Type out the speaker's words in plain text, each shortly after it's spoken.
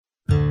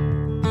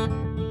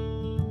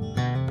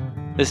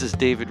This is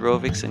David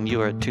Rovix, and you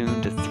are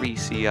tuned to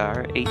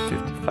 3CR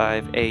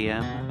 8:55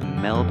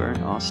 AM,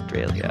 Melbourne,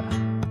 Australia.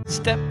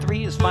 Step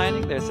 3 is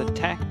finding there's a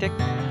tactic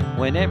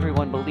when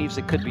everyone believes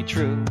it could be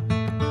true.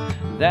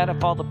 That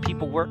if all the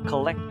people work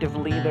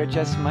collectively, there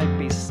just might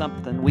be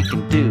something we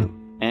can do,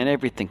 and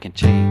everything can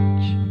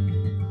change.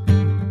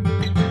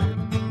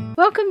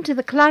 Welcome to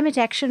the Climate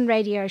Action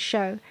Radio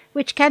Show,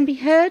 which can be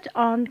heard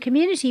on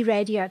Community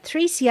Radio at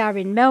 3CR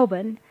in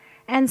Melbourne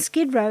and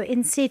Skid Row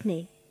in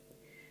Sydney.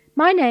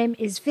 My name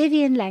is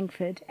Vivien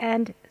Langford,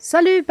 and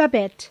salut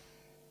Babette.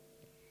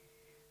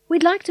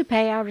 We'd like to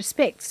pay our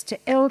respects to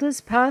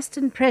elders past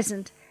and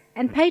present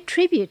and pay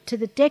tribute to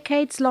the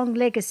decades-long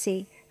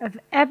legacy of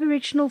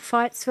Aboriginal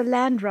fights for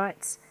land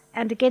rights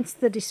and against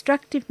the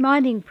destructive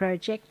mining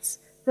projects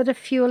that are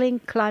fueling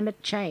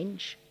climate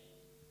change.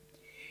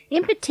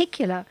 In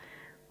particular,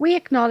 we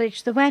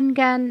acknowledge the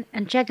Wangan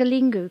and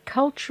Jagalingou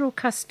cultural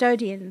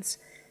custodians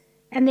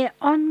and their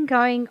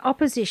ongoing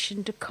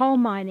opposition to coal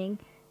mining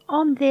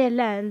on their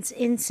lands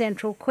in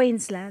central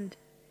Queensland,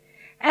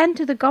 and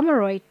to the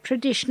Gomeroi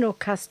traditional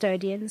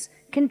custodians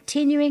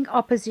continuing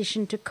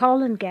opposition to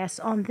coal and gas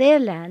on their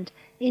land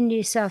in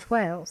New South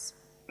Wales.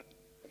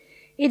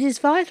 It is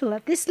vital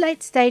at this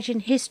late stage in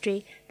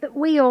history that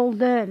we all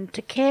learn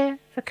to care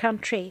for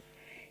country.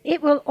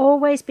 It will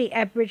always be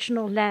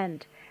Aboriginal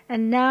land,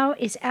 and now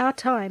is our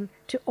time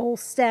to all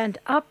stand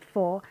up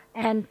for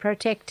and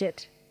protect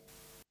it.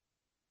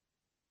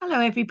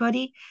 Hello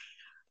everybody.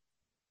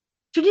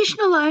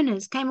 Traditional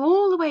owners came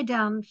all the way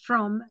down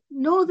from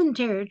Northern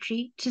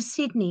Territory to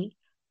Sydney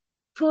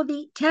for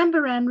the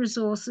TAMBORAN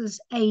Resources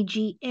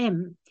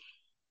AGM.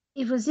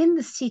 It was in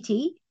the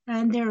city,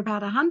 and there are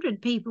about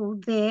 100 people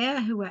there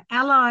who are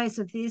allies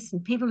of this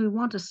and people who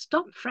want to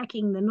stop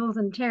fracking the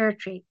Northern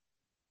Territory.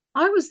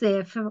 I was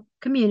there for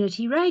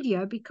community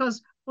radio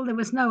because, well, there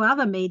was no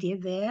other media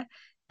there,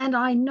 and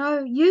I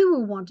know you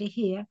will want to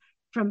hear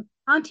from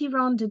Aunty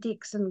Rhonda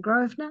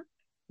Dixon-Madden,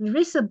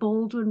 Larissa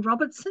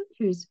Baldwin-Roberts,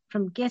 who's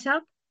from Get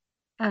Up,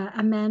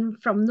 a man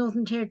from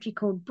Northern Territory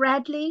called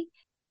Bradley,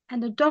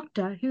 and a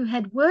doctor who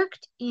had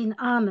worked in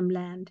Arnhem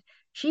Land.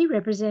 She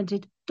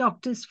represented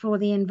Doctors for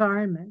the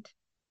Environment.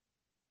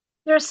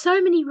 There are so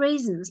many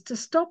reasons to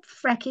stop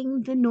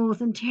fracking the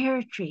Northern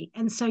Territory,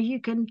 and so you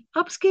can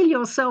upskill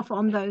yourself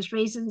on those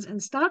reasons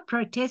and start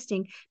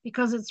protesting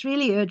because it's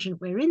really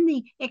urgent. We're in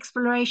the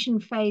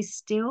exploration phase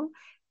still,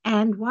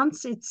 and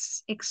once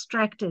it's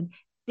extracted,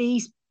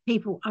 these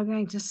people are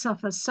going to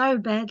suffer so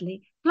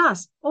badly,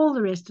 plus all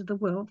the rest of the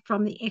world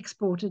from the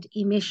exported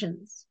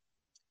emissions.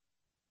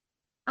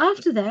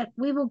 After that,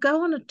 we will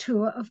go on a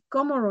tour of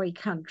Gomeroi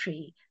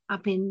country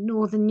up in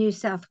northern New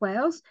South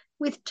Wales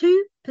with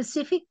two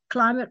Pacific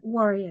Climate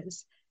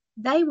Warriors.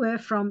 They were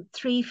from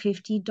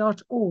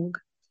 350.org.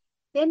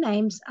 Their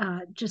names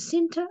are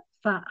FijiJacybnta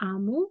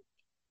Fa'Amau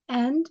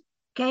and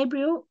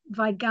Gabriel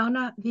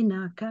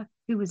Veigaunavinaka,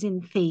 who was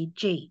in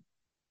Fiji.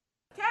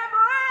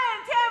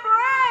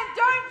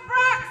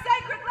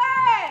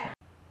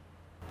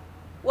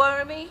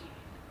 Warami,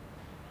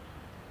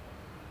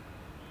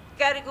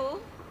 Gadigal,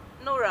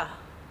 Nura.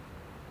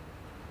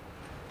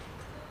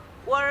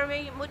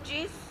 Warami,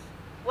 Mujis,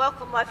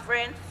 welcome my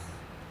friends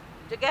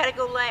to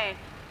Gadigal land,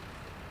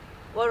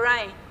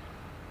 Warrain.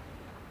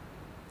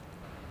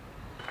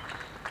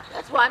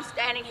 That's why I'm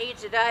standing here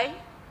today,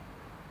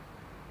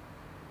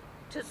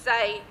 to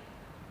say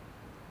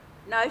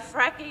no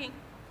fracking,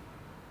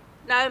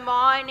 no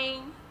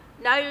mining,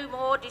 no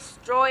more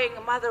destroying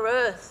Mother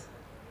Earth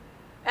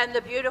and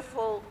the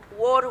beautiful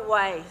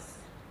waterways,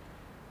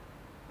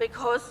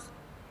 because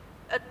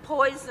it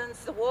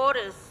poisons the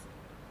waters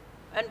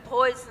and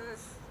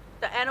poisons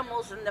the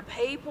animals and the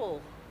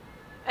people,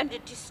 and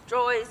it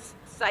destroys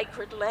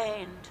sacred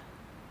land.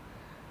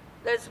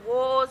 There's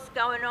wars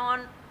going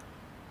on,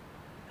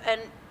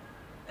 and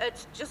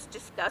it's just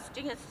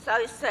disgusting. It's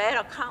so sad.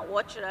 I can't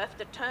watch it. I have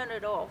to turn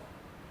it off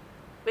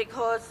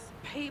because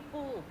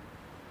people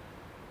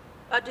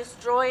are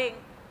destroying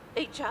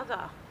each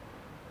other.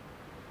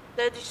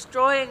 They're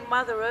destroying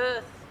Mother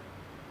Earth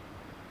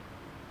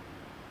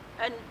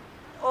and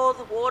all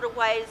the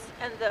waterways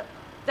and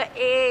the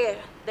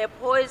air. They're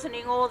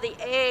poisoning all the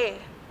air.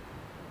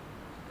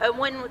 And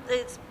when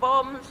these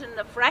bombs and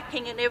the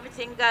fracking and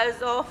everything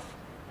goes off,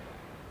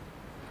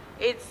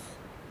 it's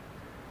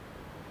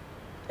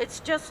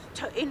just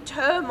in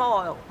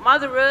turmoil.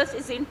 Mother Earth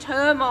is in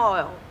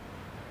turmoil.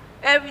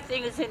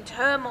 Everything is in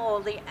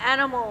turmoil. The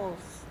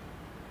animals.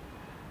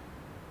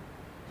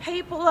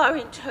 People are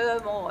in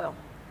turmoil.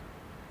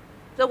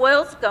 The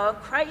world's going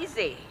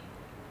crazy.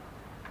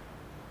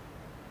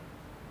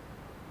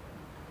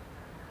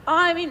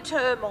 I'm in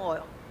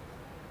turmoil.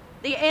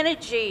 The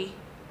energy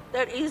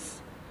that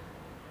is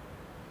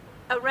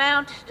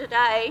around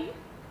today,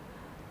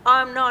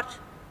 I'm not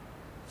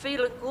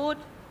feeling good.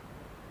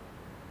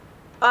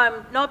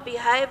 I'm not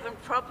behaving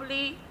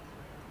properly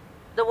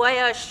the way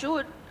I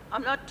should.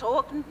 I'm not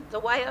talking the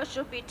way I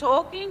should be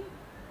talking.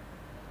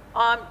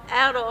 I'm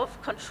out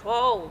of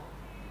control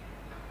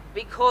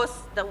because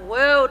the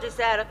world is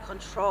out of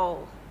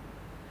control.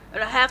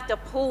 And I have to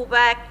pull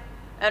back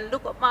and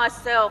look at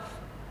myself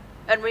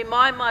and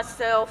remind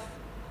myself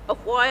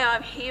of why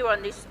I'm here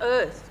on this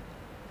earth,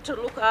 to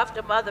look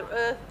after Mother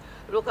Earth,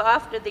 look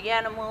after the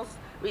animals,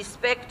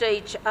 respect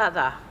each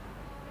other,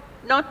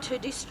 not to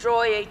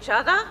destroy each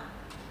other.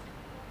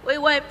 We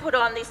weren't put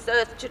on this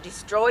earth to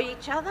destroy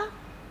each other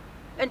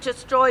and to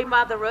destroy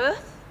Mother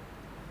Earth.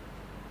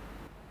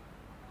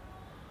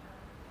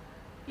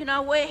 You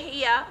know, we're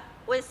here,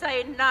 we're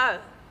saying no.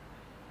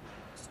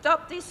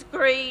 Stop this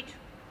greed,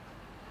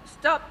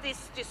 stop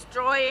this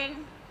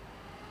destroying,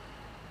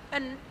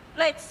 and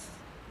let's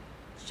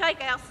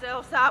shake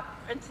ourselves up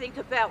and think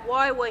about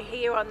why we're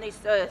here on this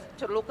earth,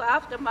 to look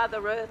after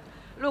Mother Earth,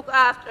 look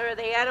after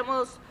the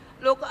animals,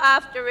 look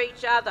after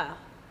each other.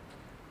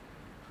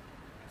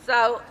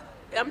 So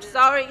I'm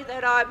sorry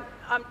that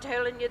I'm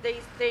telling you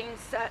these things,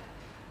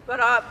 but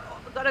I've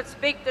got to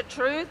speak the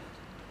truth,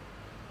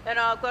 and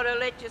I've got to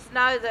let you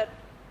know that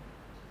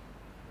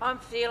I'm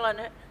feeling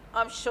it.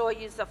 I'm sure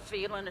you are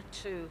feeling it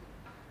too.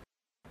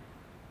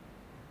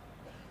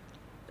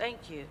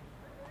 Thank you.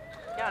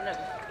 Thanks,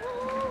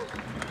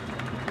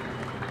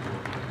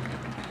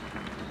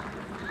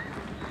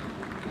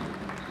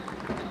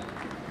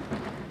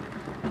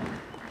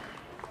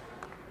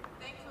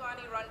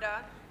 Aunty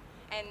Rhonda.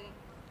 And,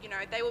 you know,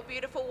 they were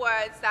beautiful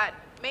words that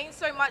mean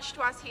so much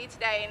to us here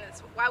today, and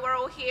it's why we're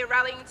all here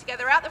rallying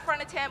together out the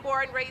front of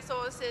Tamboran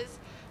Resources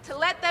to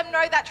let them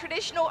know that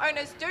traditional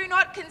owners do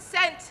not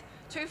consent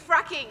to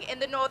fracking in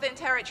the Northern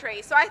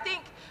Territory. So I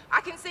think I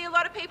can see a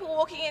lot of people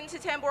walking into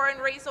Tamboran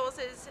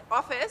Resources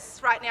office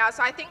right now,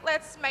 so I think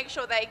let's make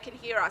sure they can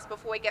hear us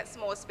before we get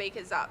some more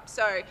speakers up.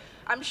 So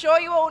I'm sure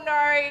you all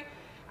know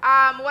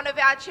one of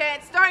our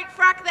chants, "Don't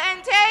frack the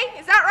NT,"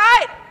 is that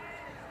right?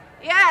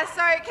 Yeah,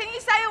 so can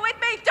you say it with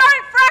me?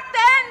 Don't frack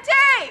the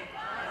NT!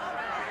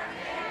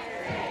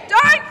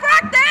 Don't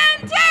frack the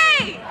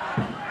NT!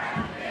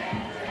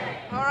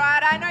 All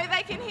right, I know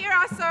they can hear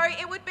us, so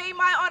it would be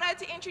my honour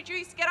to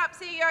introduce Get Up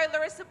CEO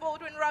Larissa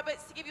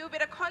Baldwin-Roberts to give you a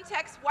bit of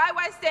context why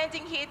we're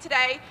standing here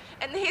today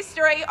and the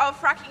history of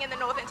fracking in the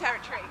Northern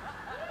Territory.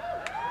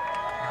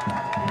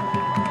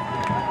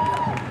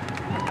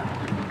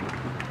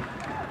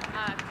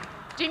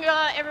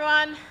 Jingle,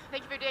 everyone.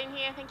 Thank you for being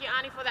here. Thank you,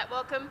 Aunty, for that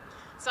welcome.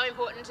 So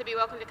important to be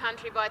welcomed to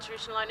country by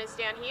traditional owners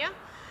down here. And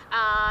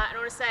I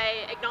want to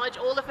say, acknowledge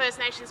all the First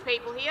Nations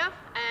people here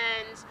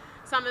and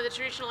some of the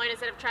traditional owners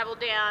that have travelled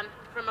down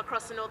from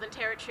across the Northern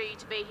Territory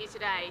to be here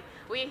today.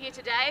 We are here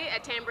today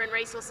at Tamboran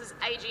Resources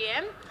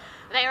AGM.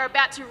 They are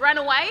about to run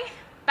away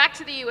back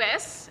to the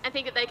US and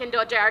think that they can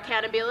dodge our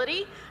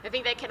accountability. I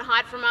think they can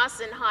hide from us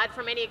and hide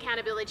from any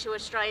accountability to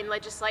Australian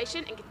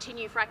legislation and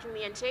continue fracking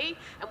the NT.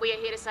 And we are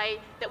here to say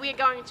that we are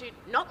going to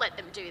not let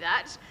them do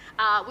that.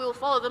 We will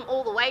follow them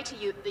all the way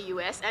to the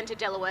US and to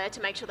Delaware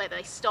to make sure that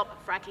they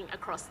stop fracking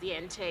across the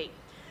NT.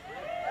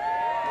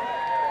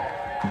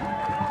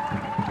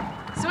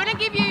 So I want to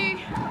give you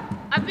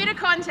a bit of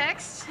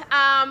context.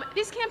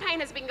 This campaign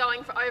has been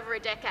going for over a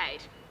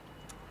decade.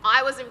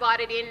 I was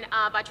invited in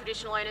by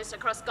traditional owners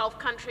across Gulf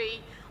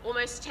country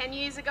almost 10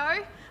 years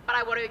ago, but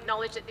I want to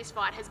acknowledge that this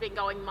fight has been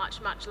going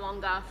much, much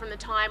longer, from the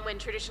time when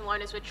traditional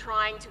owners were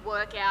trying to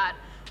work out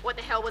what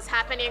the hell was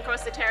happening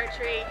across the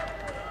territory.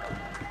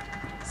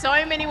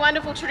 So many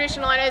wonderful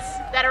traditional owners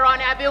that are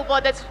on our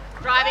billboard that's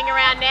driving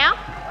around now.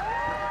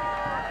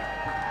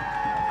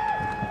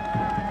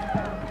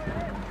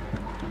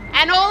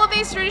 And all of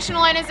these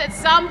traditional owners at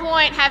some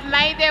point have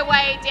made their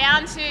way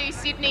down to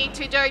Sydney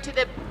to go to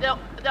the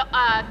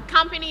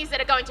companies that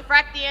are going to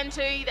frack the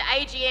NT, the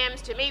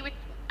AGMs, to meet with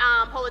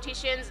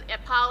politicians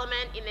at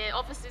Parliament in their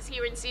offices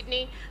here in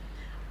Sydney.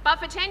 But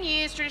for 10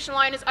 years, traditional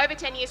owners, over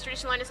 10 years,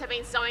 traditional owners have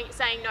been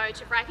saying no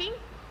to fracking.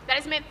 That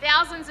has meant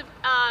thousands of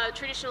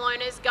traditional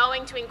owners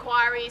going to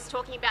inquiries,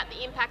 talking about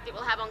the impact it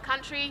will have on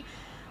country.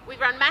 We've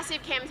run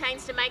massive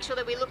campaigns to make sure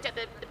that we looked at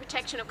the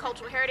protection of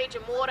cultural heritage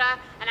and water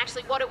and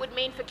actually what it would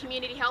mean for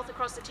community health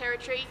across the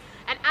territory.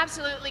 And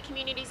absolutely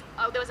communities,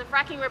 there was a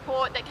fracking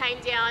report that came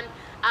down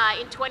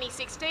in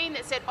 2016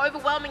 that said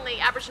overwhelmingly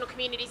Aboriginal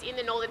communities in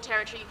the Northern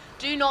Territory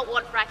do not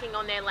want fracking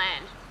on their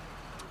land.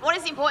 What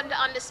is important to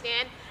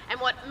understand, and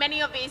what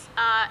many of these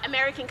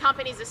American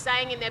companies are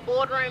saying in their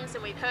boardrooms,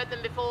 and we've heard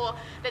them before,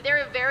 that there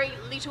are very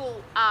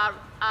little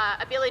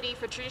ability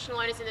for traditional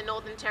owners in the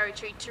Northern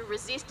Territory to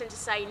resist and to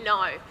say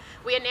no.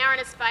 We are now in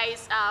a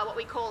phase, what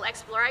we call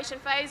exploration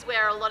phase,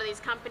 where a lot of these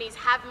companies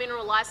have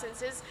mineral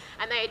licenses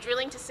and they are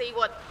drilling to see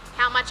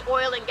how much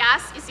oil and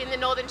gas is in the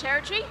Northern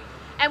Territory.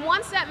 And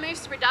once that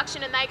moves to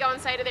production and they go and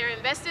say to their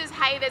investors,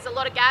 hey, there's a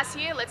lot of gas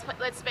here, let's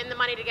spend the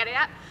money to get it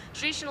out,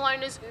 traditional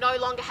owners no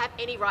longer have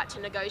any right to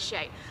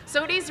negotiate.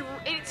 So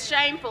it's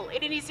shameful.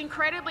 It is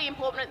incredibly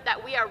important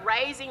that we are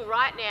raising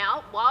right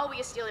now, while we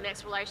are still in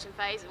exploration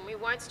phase, and we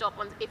won't stop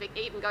if it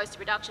even goes to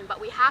production, but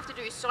we have to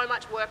do so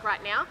much work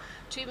right now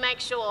to make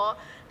sure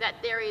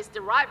that there is the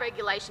right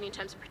regulation in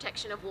terms of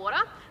protection of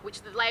water,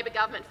 which the Labor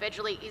government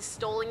federally is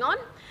stalling on.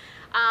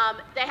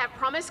 They have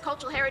promised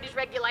cultural heritage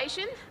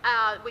regulation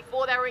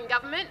before they were in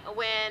government,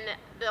 when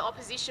the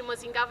opposition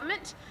was in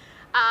government.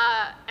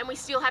 and we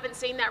still haven't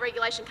seen that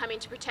regulation come in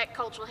to protect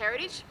cultural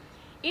heritage.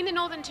 In the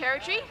Northern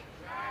Territory,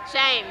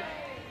 shame.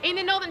 In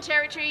the Northern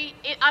Territory,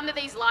 under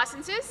these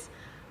licences,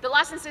 the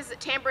licences that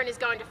Tamboran is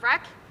going to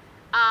frack,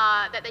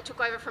 that they took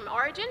over from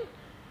Origin,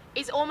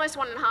 is almost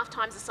 1.5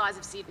 times the size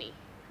of Sydney.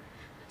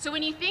 So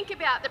when you think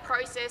about the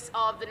process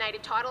of the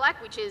Native Title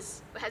Act, which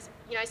has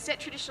set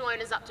traditional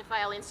owners up to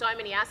fail in so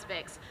many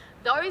aspects,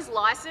 those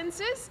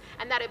licences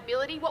and that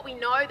ability, what we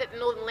know that the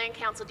Northern Land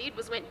Council did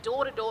was went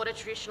door to door to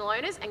traditional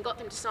owners and got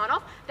them to sign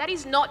off. That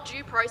is not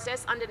due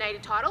process under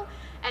native title.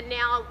 And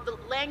now the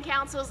land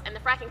councils and the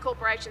fracking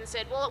corporations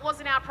said, well, it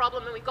wasn't our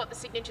problem and we got the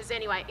signatures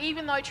anyway.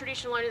 Even though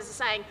traditional owners are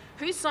saying,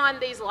 who signed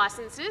these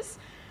licences?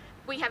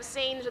 We have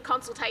seen the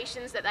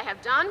consultations that they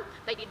have done.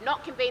 They did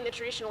not convene the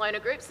traditional owner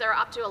groups. There are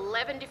up to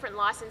 11 different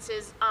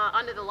licences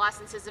under the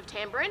licences of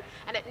Tamboran,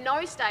 and at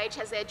no stage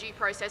has their due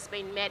process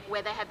been met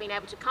where they have been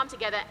able to come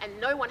together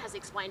and no one has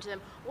explained to them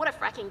what a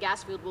fracking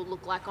gas field will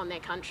look like on their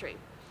country.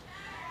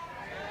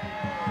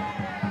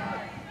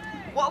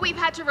 What we've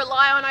had to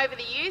rely on over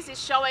the years is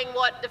showing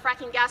what the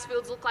fracking gas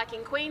fields look like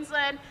in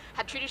Queensland,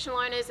 had traditional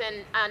owners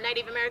and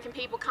Native American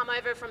people come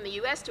over from the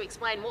US to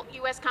explain what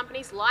US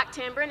companies like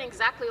Tamboran,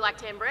 exactly like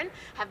Tamboran,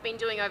 have been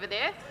doing over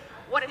there,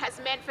 what it has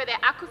meant for their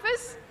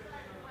aquifers,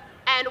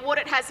 and what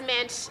it has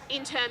meant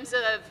in terms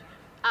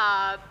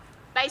of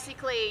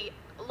basically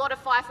a lot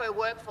of FIFO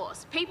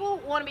workforce.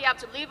 People want to be able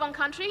to live on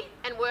country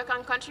and work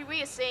on country.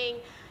 We are seeing,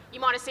 you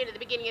might have seen at the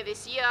beginning of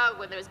this year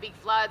when there was big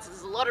floods,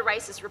 there's a lot of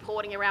racist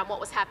reporting around what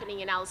was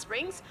happening in Alice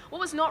Springs.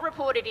 What was not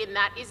reported in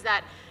that is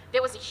that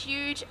there was a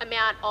huge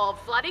amount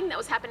of flooding that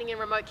was happening in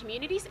remote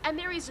communities, and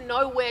there is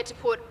nowhere to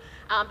put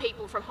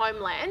people from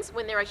homelands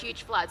when there are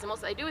huge floods. And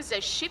what they do is they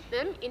ship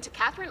them into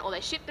Katherine or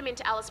they ship them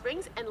into Alice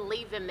Springs and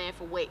leave them there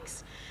for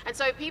weeks. And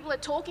so people are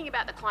talking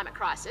about the climate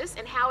crisis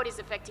and how it is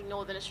affecting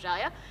Northern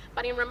Australia,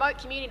 but in remote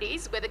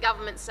communities where the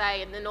government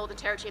say, and the Northern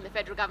Territory and the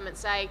federal government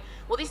say,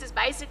 well, this is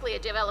basically a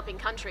developing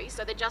country,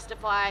 so they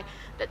justify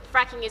that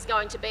fracking is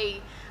going to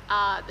be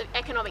the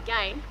economic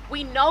gain.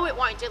 We know it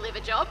won't deliver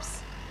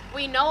jobs.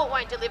 We know it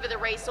won't deliver the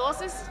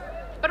resources,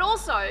 but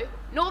also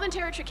Northern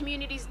Territory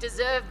communities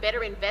deserve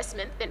better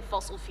investment than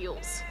fossil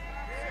fuels.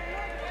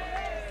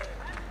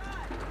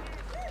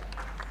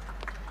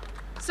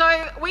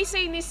 So we've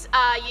seen this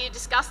year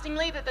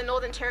disgustingly that the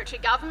Northern Territory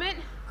government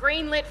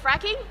greenlit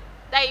fracking.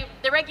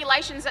 The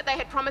regulations that they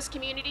had promised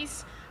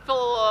communities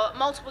for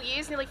multiple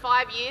years, nearly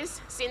 5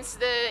 years since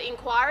the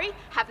inquiry,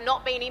 have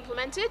not been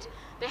implemented.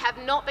 There have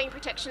not been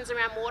protections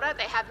around water.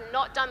 They have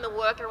not done the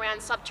work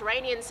around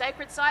subterranean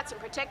sacred sites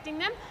and protecting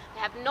them. They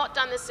have not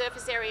done the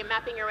surface area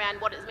mapping around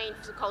what it means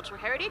for cultural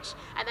heritage,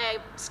 and they're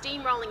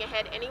steamrolling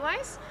ahead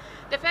anyways.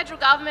 The federal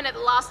government at the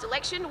last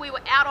election, we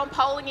were out on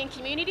polling in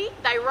community.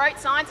 They wrote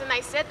signs and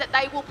they said that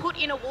they will put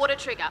in a water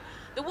trigger.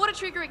 The water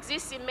trigger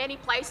exists in many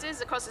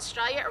places across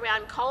Australia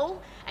around coal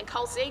and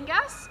coal seam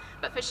gas,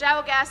 but for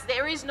shale gas,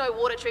 there is no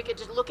water trigger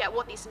to look at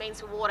what this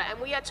means for water. And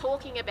we are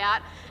talking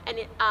about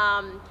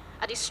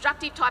a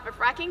destructive type of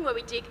fracking where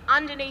we dig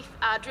underneath,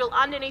 drill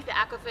underneath the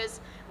aquifers.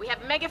 We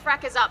have mega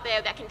frackers up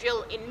there that can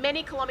drill in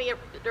many kilometre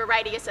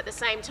radius at the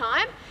same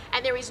time,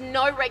 and there is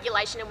no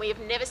regulation, and we have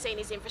never seen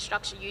this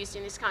infrastructure used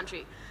in this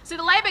country. So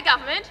the Labor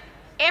government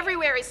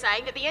everywhere is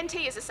saying that the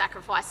NT is a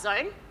sacrifice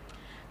zone.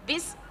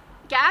 This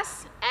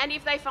gas, and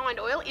if they find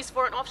oil, is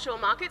for an offshore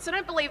market, so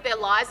don't believe their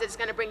lies that it's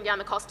going to bring down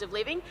the cost of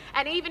living.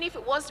 And even if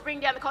it was to bring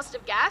down the cost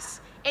of gas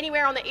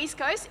anywhere on the East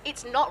Coast,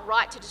 it's not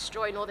right to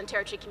destroy Northern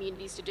Territory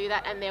communities to do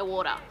that and their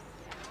water.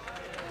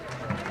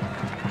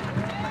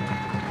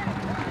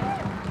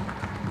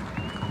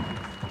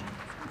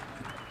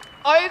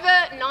 Over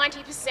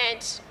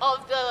 90%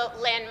 of the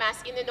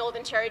landmass in the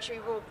Northern Territory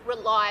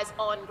relies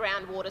on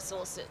groundwater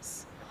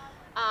sources.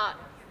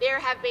 There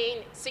have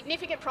been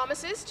significant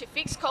promises to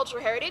fix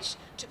cultural heritage,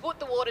 to put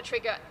the Water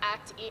Trigger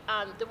Act,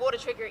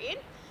 in.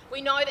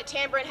 We know that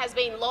Tamboran has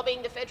been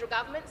lobbying the federal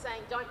government,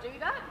 saying don't do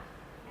that.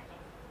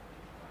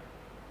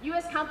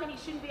 US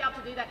companies shouldn't be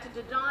able to do that, to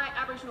deny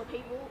Aboriginal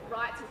people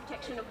rights and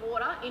protection of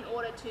water in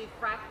order to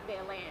frack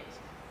their land.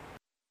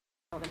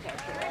 Northern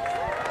Territory.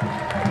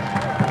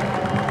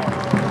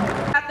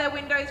 At their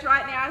windows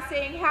right now,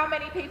 seeing how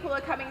many people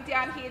are coming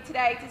down here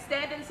today to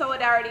stand in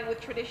solidarity with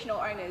traditional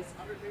owners.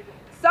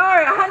 So,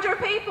 100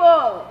 people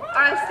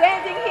are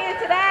standing here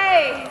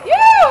today.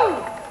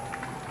 Woo!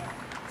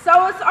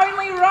 So it's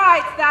only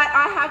right that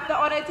I have the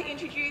honour to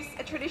introduce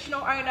a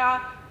traditional owner,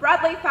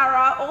 Bradley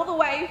Frarrar, all the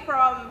way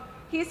from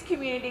his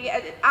community,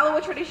 an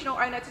Alawa traditional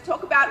owner, to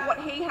talk about what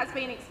he has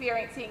been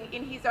experiencing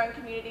in his own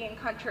community and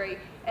country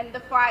and the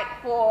fight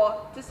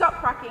to stop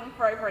fracking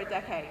for over a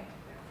decade.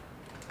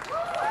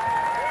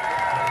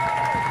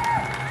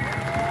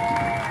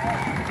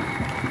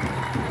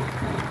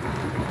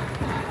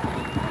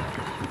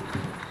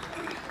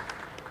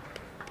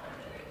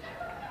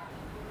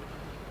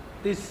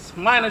 These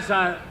miners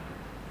are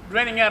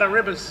draining out of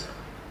rivers.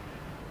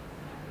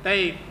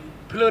 They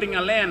polluting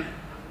our land,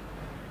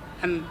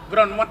 and we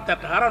don't want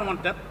that. I don't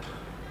want that.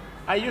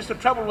 I used to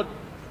travel with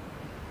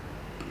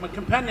my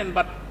companion,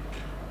 but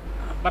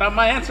But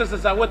my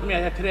ancestors are with me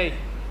here today.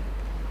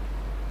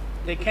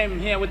 They came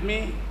here with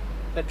me,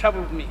 they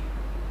traveled with me.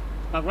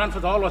 My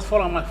grandfather always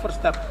followed my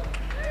footsteps.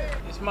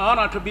 It's my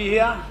honor to be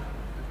here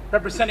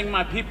representing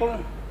my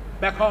people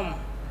back home.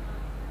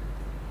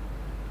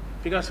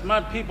 Because my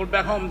people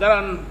back home, they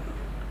don't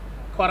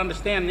quite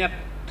understand yet.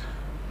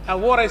 Our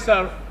water is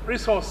a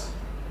resource.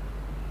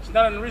 It's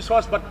not a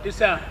resource, but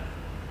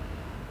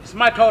it's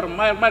my totem,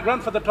 my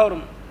grandfather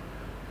totem.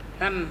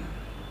 And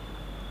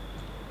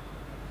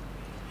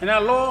in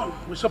our law,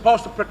 we're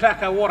supposed to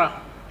protect our water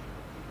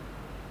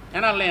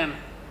and our land,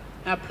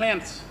 our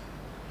plants,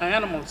 our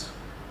animals.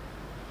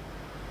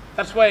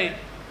 That's why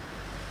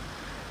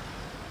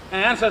our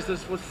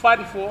ancestors were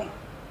fighting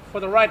for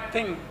the right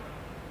thing.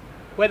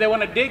 Where they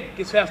want to dig,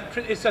 it's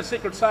a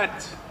sacred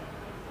site.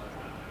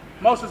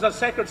 Most of the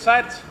sacred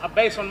sites are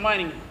based on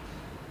mining.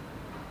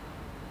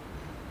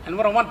 And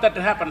we don't want that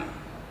to happen.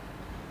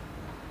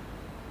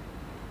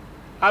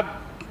 I've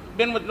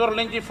been with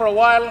Noralingi for a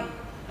while,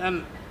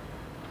 and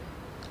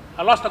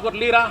I lost a good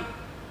leader,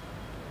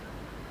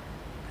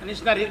 and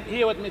he's not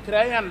here with me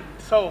today. And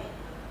so,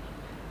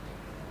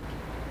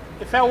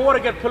 if our water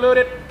gets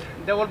polluted,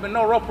 there will be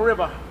no Roper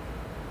River.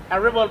 Our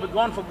river will be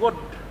gone for good.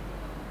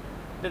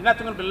 There's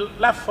nothing will be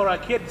left for our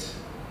kids,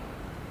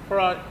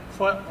 for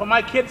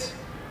my kids,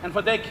 and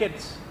for their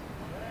kids.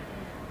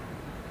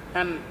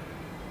 And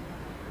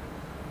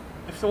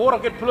if the water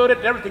gets polluted,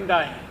 everything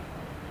dies.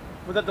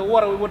 Without the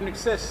water, we wouldn't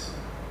exist.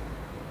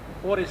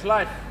 Water is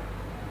life.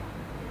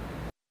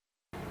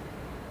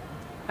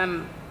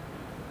 And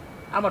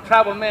I'm a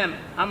tribal man.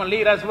 I'm a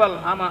leader as well.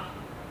 I'm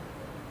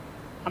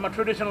a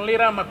traditional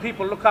leader. My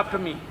people look up to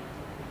me.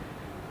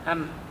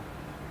 And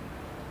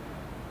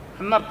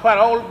I'm not quite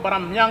old, but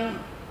I'm young.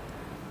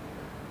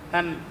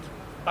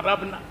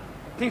 But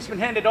things been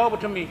handed over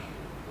to me.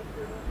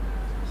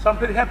 So I'm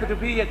pretty happy to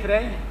be here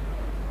today.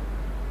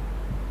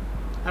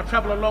 I've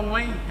traveled a long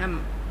way,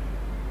 and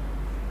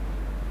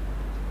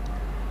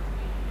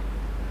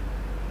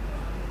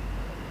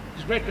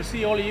it's great to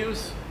see all of you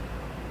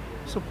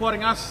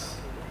supporting us.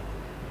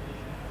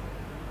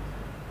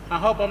 I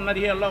hope I'm not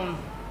here alone.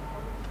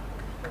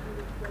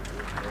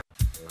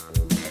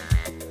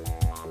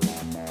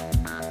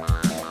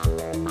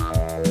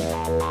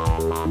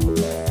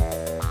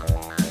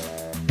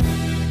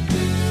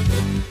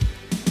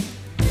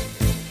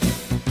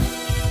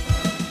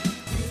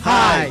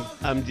 Hi,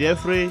 I'm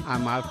Jeffrey.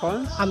 I'm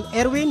Alphonse. I'm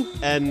Erwin.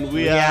 And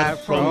we are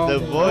from the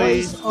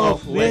Voice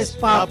of West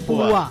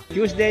Papua.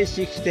 Tuesday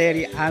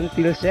 6:30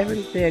 until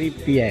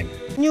 7:30 p.m.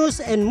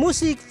 News and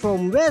music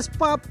from West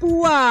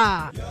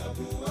Papua.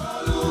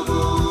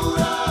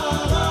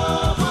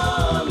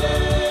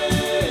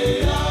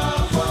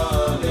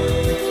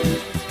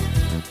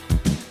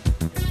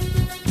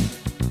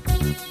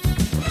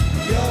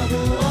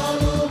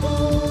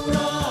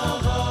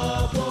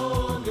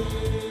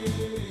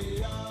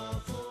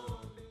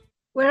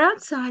 We're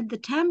outside the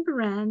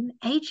TAMBORAN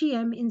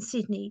AGM in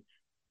Sydney,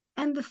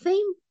 and the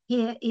theme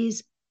here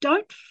is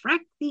Don't Frack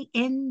the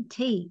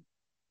NT.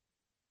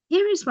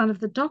 Here is one of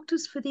the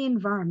doctors for the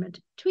environment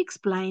to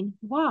explain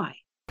why.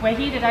 We're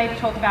here today to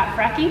talk about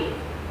fracking.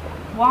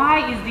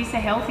 Why is this a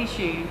health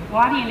issue?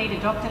 Why do you need a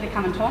doctor to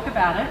come and talk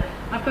about it?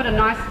 I've got a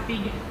nice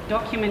big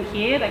document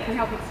here that can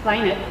help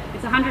explain it.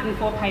 It's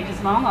 104 pages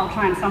long. I'll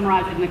try and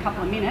summarise it in a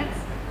couple of minutes.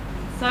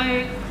 So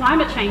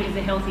climate change is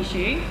a health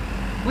issue.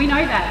 We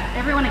know that.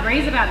 Everyone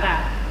agrees about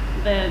that.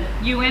 The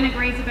UN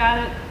agrees about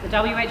it, the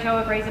WHO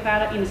agrees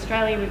about it. In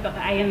Australia, we've got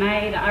the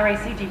AMA, the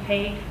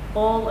RACGP,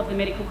 all of the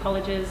medical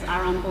colleges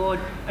are on board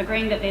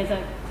agreeing that there's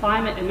a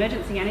climate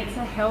emergency, and it's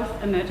a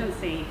health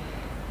emergency.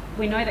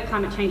 We know that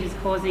climate change is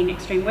causing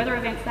extreme weather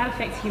events. That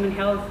affects human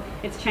health.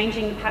 It's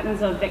changing the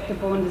patterns of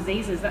vector-borne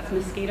diseases. That's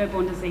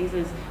mosquito-borne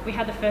diseases. We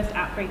had the first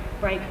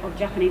outbreak of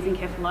Japanese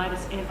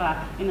encephalitis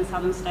ever in the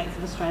southern states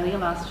of Australia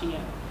last year.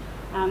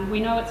 We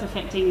know it's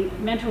affecting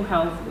mental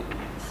health,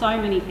 so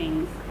many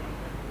things.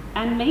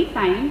 And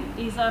methane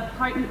is a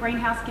potent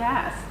greenhouse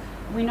gas.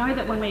 We know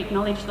that when we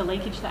acknowledge the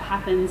leakage that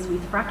happens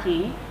with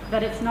fracking,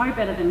 that it's no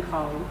better than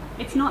coal.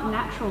 It's not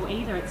natural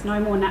either. It's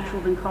no more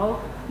natural than coal,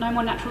 no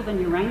more natural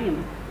than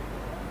uranium.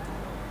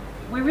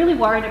 We're really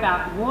worried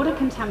about water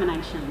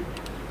contamination.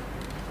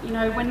 You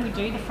know, when we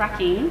do the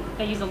fracking,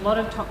 they use a lot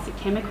of toxic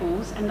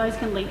chemicals, and those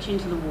can leach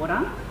into the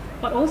water.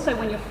 But also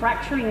when you're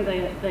fracturing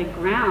the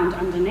ground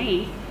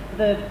underneath,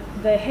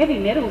 the heavy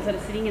metals that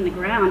are sitting in the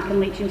ground can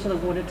leach into the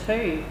water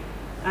too.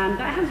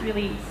 That has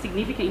really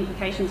significant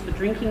implications for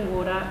drinking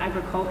water,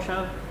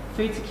 agriculture,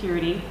 food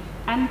security.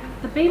 And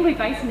the Beetaloo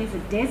Basin is a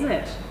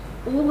desert.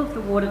 All of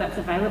the water that's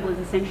available is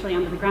essentially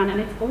under the ground, and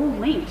it's all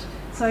linked.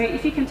 So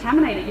if you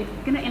contaminate it, you're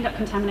going to end up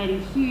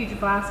contaminating huge,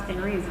 vast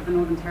areas of the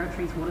Northern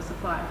Territory's water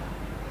supply.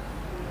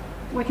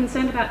 We're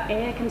concerned about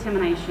air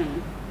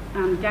contamination.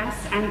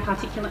 Gas and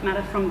particulate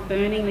matter from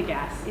burning the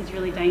gas is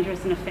really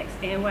dangerous and affects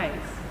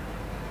airways.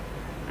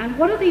 And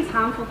what are these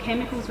harmful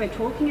chemicals we're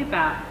talking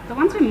about? The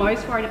ones we're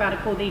most worried about are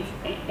called these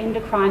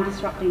endocrine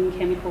disrupting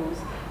chemicals.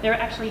 There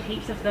are actually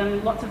heaps of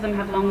them. Lots of them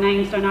have long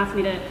names. Don't ask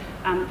me to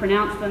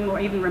pronounce them or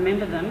even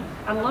remember them.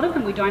 A lot of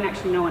them we don't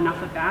actually know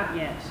enough about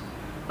yet.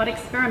 But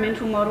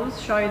experimental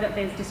models show that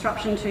there's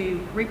disruption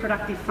to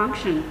reproductive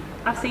function.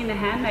 I've seen The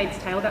Handmaid's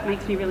Tale, that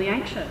makes me really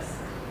anxious.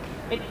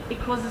 It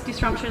causes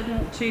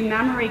disruption to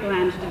mammary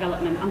gland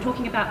development. I'm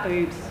talking about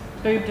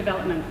boob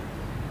development.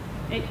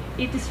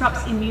 It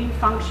disrupts immune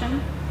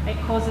function. It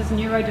causes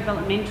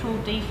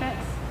neurodevelopmental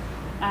defects.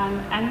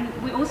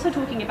 And we're also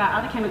talking about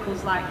other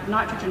chemicals like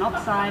nitrogen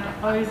oxide,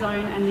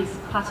 ozone, and this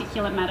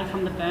particulate matter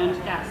from the burned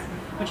gas,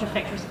 which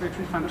affect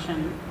respiratory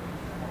function.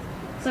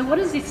 So what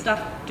does this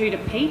stuff do to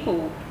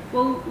people?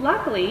 Well,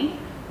 luckily,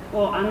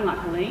 or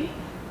unluckily,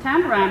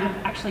 Tamboran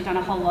have actually done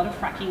a whole lot of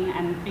fracking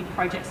and big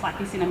projects like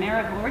this in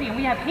America already, and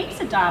we have heaps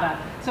of data,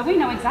 so we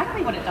know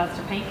exactly what it does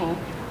to people.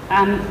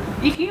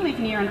 If you live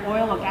near an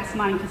oil or gas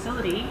mining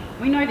facility,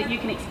 we know that you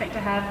can expect to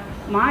have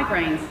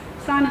migraines,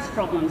 sinus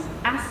problems,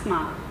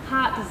 asthma,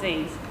 heart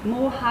disease,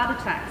 more heart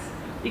attacks.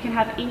 You can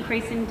have an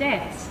increase in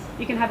deaths.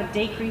 You can have a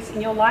decrease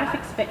in your life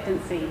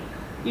expectancy.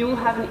 You will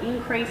have an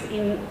increase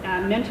in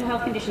mental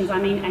health conditions,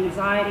 I mean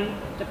anxiety,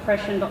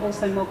 depression, but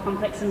also more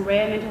complex and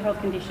rare mental health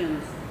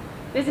conditions.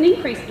 There's an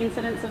increased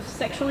incidence of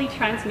sexually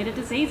transmitted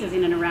diseases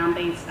in and around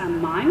these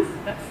mines.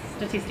 That's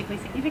statistically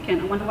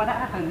significant. I wonder why that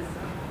happens.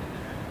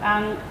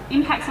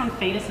 Impacts on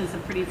fetuses are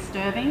pretty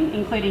disturbing,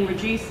 including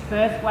reduced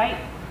birth weight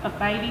of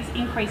babies,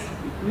 increased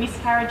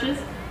miscarriages,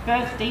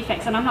 birth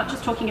defects, and I'm not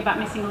just talking about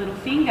missing a little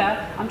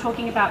finger, I'm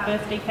talking about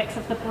birth defects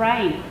of the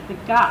brain, the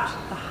gut,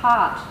 the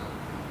heart,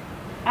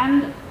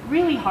 and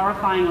really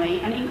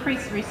horrifyingly, an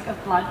increased risk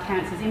of blood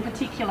cancers, in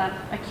particular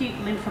acute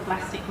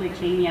lymphoblastic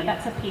leukemia.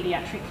 That's a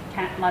paediatric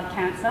blood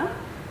cancer,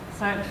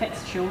 so it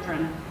affects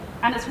children.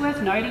 And it's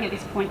worth noting at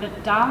this point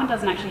that Darwin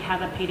doesn't actually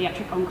have a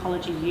paediatric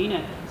oncology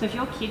unit. So if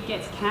your kid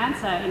gets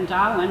cancer in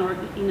Darwin or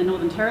in the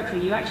Northern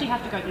Territory, you actually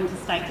have to go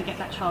interstate to get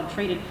that child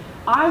treated.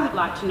 I would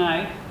like to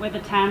know whether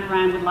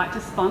Tamboran would like to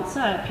sponsor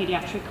a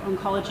paediatric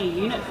oncology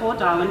unit for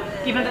Darwin,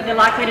 given that they're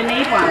likely to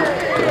need one.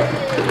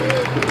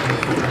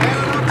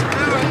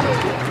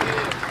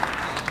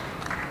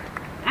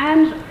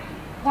 And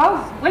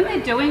when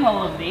they're doing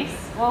all of this,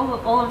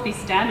 all of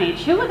this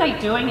damage, who are they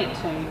doing it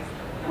to?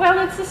 Well,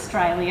 it's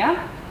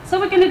Australia. So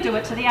we're going to do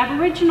it to the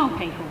Aboriginal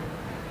people,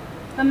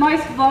 the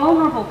most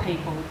vulnerable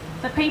people,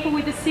 the people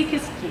with the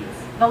sickest kids,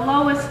 the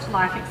lowest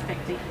life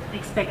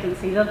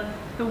expectancy,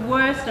 the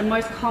worst and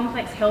most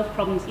complex health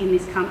problems in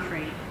this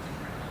country.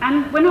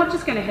 And we're not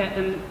just going to hurt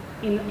them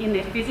in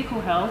their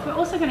physical health, we're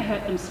also going to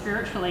hurt them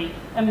spiritually,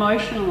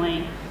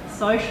 emotionally,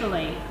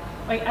 socially.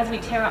 As we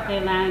tear up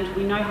their land,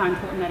 we know how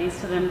important that is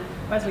to them.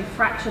 As we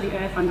fracture the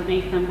earth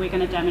underneath them, we're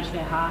going to damage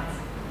their hearts.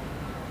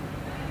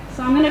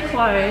 So I'm going to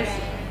close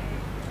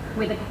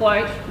with a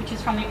quote which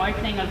is from the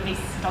opening of this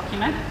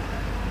document,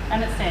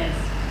 and it says,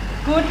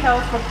 "Good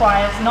health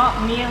requires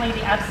not merely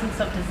the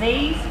absence of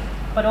disease,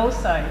 but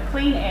also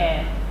clean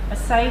air, a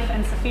safe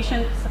and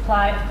sufficient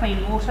supply of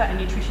clean water and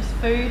nutritious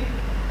food,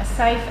 a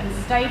safe and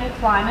stable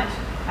climate,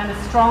 and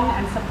a strong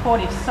and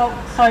supportive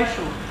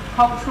social,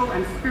 cultural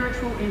and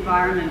spiritual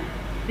environment.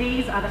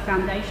 These are the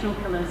foundational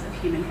pillars of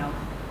human health."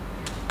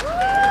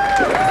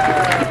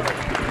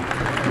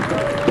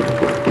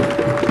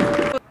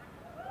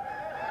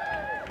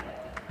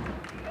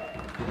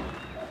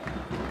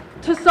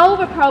 To solve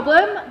a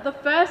problem, the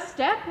first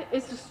step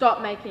is to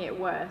stop making it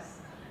worse.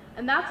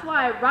 And that's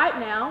why right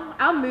now,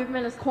 our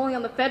movement is calling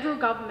on the federal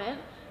government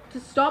to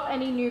stop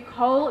any new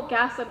coal,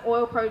 gas and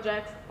oil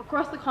projects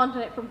across the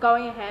continent from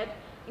going ahead,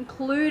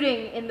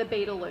 including in the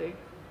Beetaloo.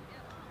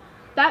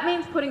 That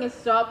means putting a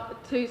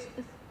stop to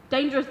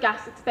dangerous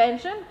gas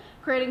expansion,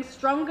 creating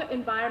stronger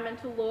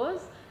environmental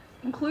laws,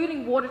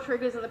 including water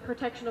triggers and the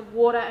protection of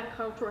water and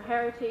cultural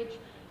heritage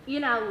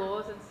in our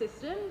laws and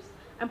systems,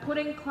 and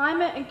putting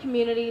climate and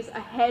communities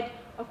ahead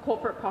of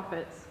corporate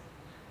profits.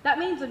 That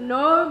means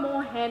no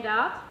more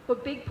handouts for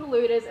big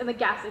polluters in the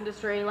gas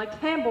industry like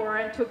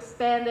Tamboran to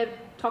expand their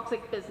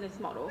toxic business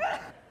model.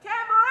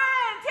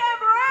 Tamboran,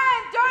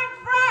 Tamboran, don't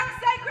frack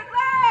sacred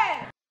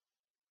land!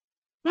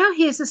 Now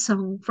here's a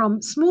song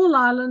from Small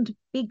Island,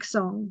 Big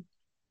Song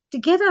to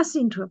get us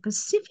into a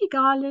Pacific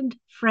Island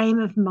frame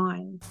of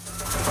mind.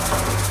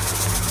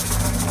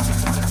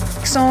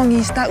 Song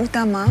is Ta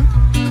Utama,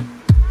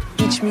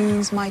 which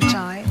means my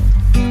child.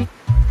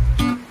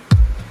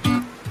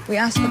 We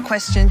ask a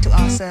question to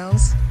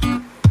ourselves: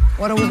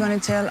 what are we going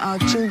to tell our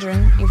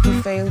children if we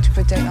fail to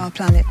protect our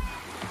planet?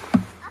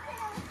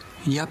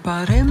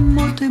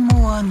 Yaparemo te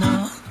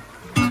moana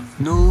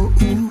no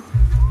u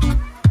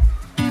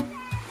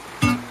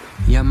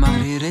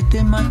Yamarere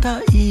te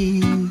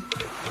matai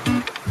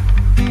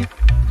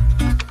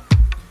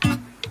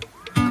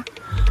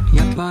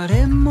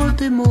Yaparemo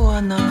te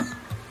moana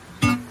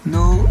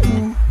no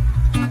u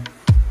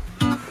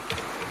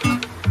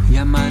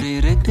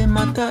Yamarere te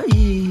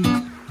matai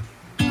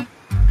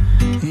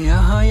Ya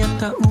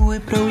hayata ue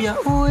prau ya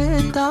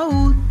oe ta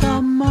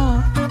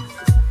utama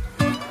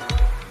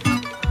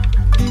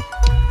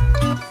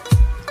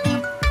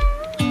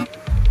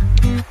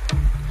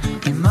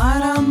E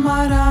mara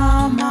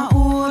mara ma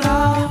ora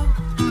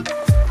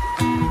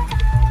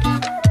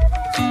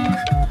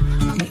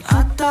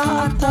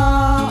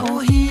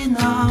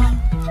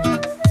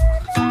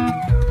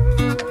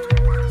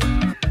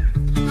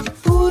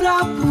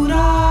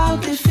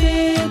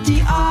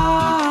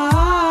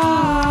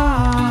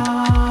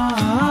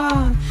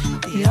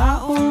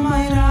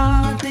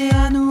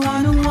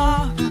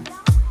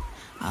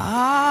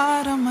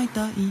Ara mai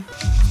tai,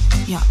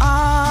 ia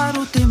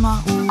aro te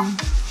mao,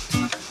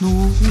 no u.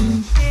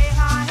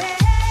 Ia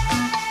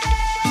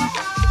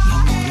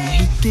moro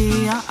hite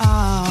a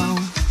au.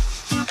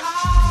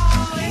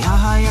 Ia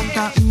hai a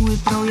ta ue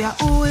pro ia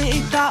oe e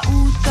ta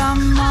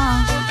utama.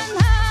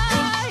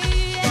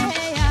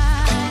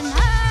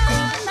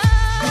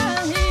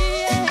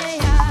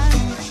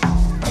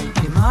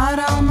 E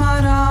mara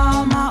mara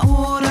ma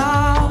ora.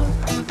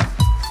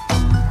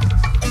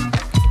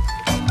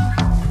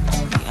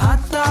 E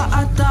ata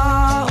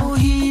o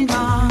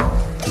hina.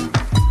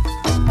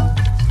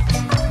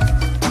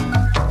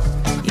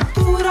 E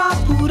pura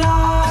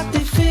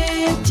te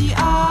feti a.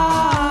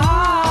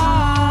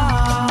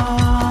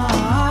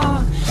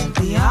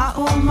 Te a o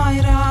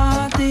maira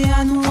te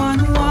anua.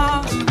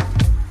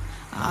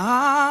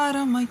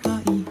 Ara mai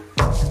tai.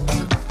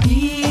 I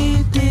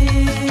te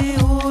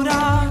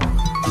ora.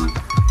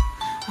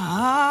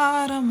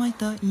 Ara mai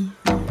tai.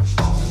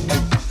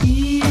 I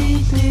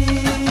te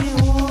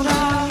ora.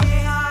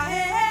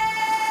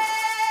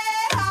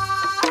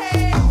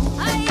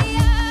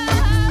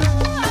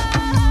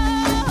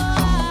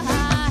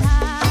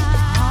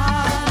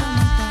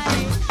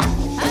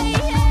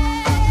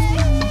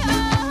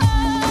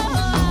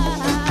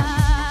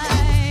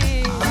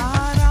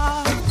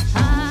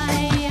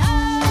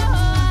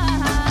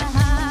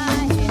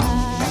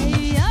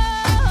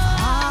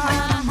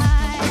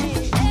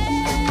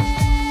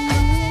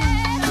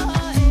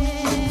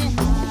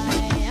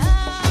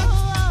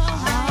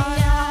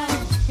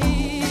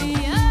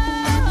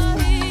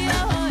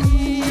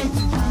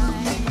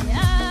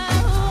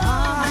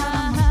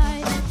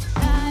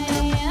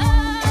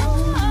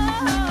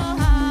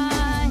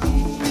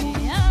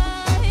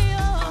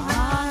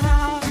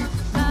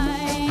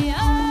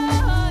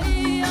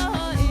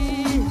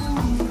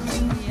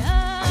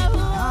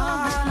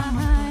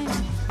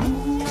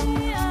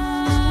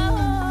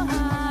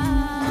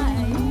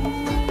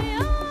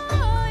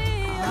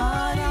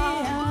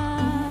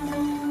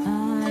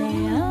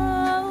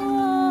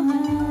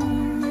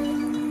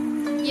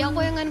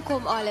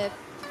 Olive.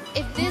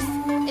 If this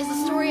is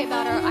a story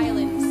about our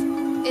islands,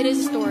 it is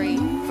a story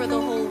for the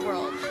whole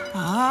world.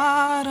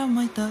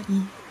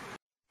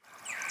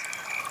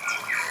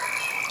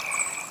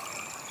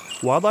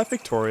 Wildlife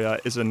Victoria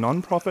is a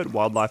non-profit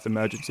wildlife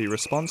emergency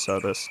response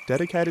service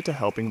dedicated to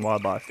helping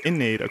wildlife in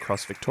need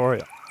across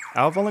Victoria.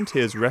 Our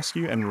volunteers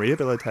rescue and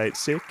rehabilitate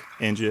sick,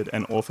 injured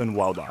and orphaned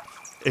wildlife.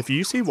 If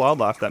you see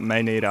wildlife that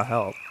may need our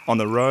help, on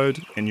the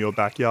road, in your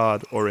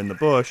backyard or in the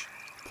bush,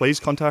 please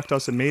contact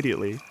us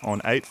immediately on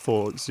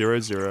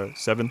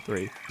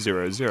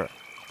 84007300.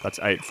 That's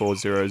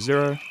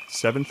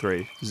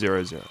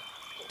 84007300.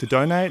 To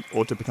donate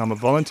or to become a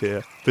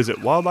volunteer, visit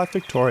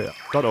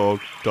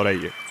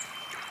wildlifevictoria.org.au.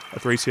 A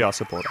 3CR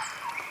supporter.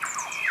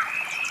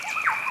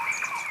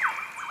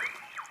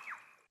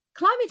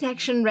 Climate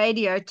Action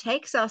Radio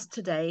takes us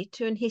today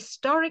to an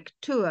historic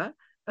tour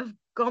of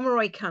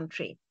Gomeroi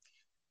country.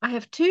 I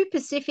have two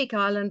Pacific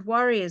Island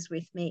warriors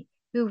with me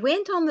who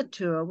went on the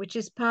tour, which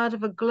is part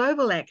of a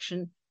global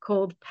action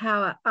called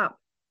Power Up.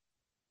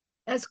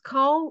 As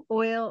coal,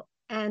 oil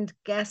and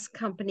gas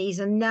companies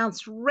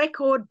announce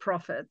record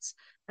profits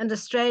and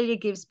Australia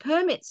gives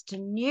permits to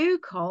new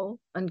coal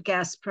and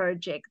gas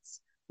projects,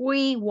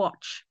 we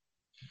watch.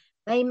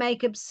 They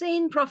make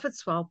obscene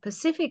profits while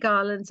Pacific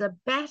Islands are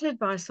battered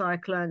by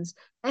cyclones,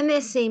 and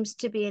there seem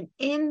to be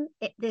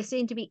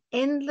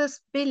endless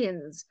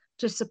billions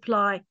to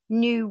supply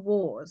new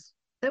wars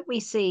that we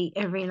see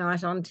every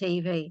night on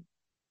TV.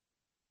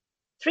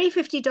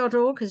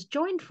 350.org has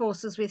joined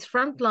forces with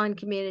frontline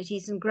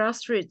communities and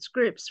grassroots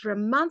groups for a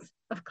month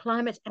of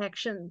climate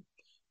action.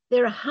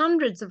 There are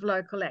hundreds of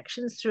local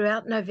actions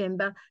throughout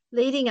November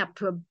leading up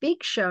to a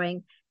big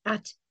showing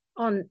at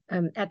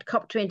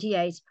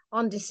COP28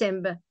 on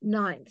December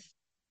 9th.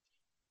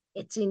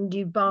 It's in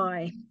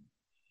Dubai.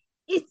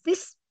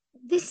 This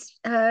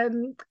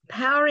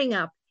powering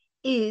up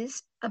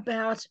is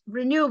about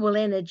renewable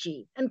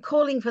energy and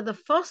calling for the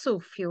fossil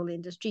fuel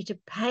industry to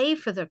pay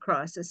for the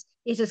crisis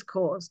it has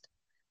caused.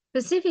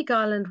 Pacific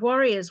Island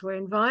warriors were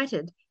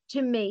invited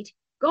to meet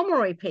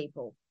Gomeroi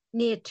people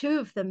near two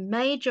of the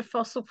major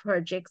fossil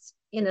projects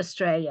in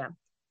Australia.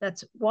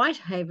 That's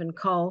Whitehaven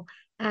Coal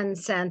and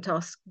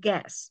Santos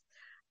Gas.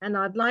 And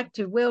I'd like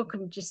to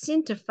welcome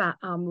JACYBnta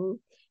Fa'Amau,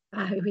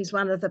 who is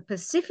one of the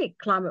Pacific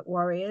Climate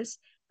Warriors,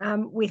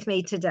 with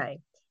me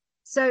today.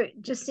 So,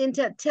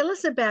 JACYBnta, tell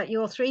us about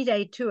your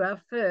 3-day tour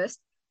first,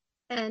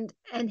 and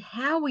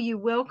how were you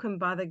welcomed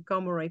by the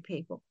Gomeroi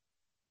people?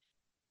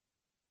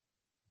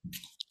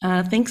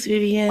 Thanks,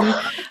 Vivian.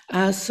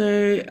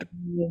 So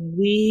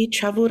we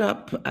travelled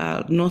up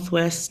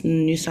northwest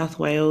New South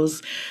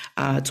Wales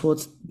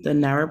towards the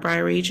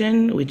Narrabri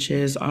region, which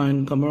is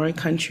on Gomeroi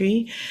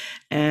country.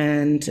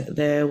 And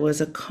there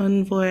was a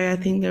convoy, I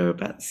think there were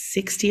about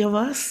 60 of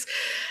us.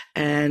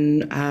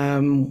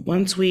 And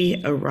once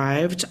we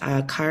arrived,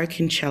 Karra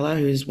Kinchela,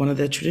 who's one of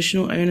the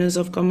traditional owners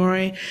of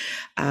Gomeroi,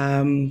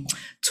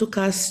 took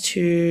us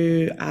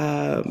to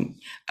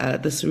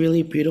this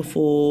really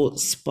beautiful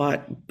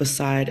spot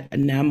beside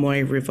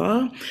Namoi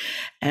River.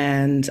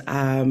 And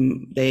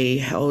they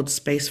held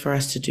space for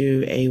us to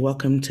do a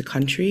welcome to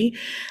country.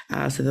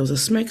 So there was a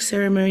smoke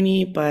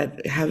ceremony,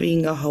 but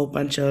having a whole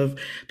bunch of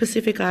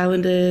Pacific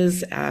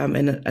Islanders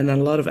and a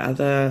lot of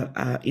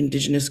other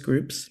Indigenous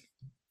groups.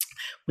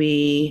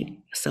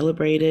 We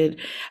celebrated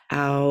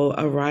our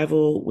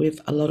arrival with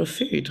a lot of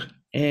food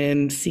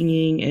and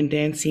singing and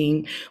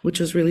dancing, which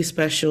was really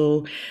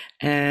special.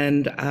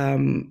 And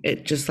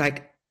it just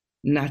like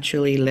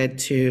naturally led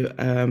to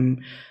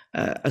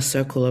a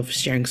circle of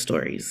sharing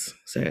stories.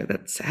 So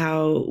that's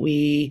how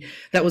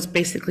that was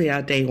basically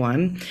our day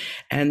one.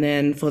 And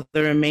then for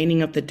the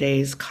remaining of the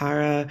days,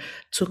 Karra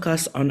took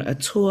us on a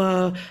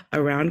tour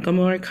around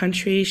Gomeroi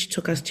country. She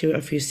took us to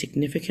a few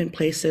significant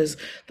places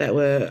that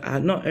were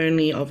not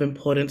only of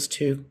importance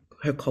to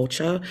her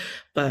culture,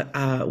 but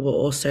were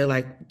also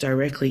like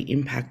directly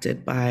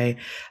impacted by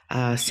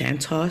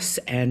Santos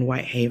and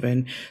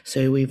Whitehaven.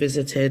 So we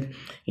visited,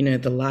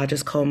 the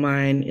largest coal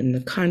mine in the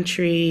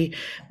country.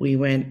 We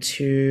went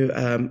to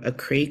a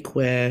creek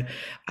where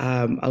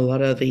a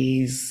lot of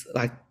these,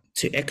 like,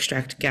 to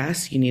extract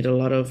gas, you need a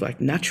lot of like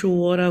natural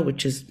water,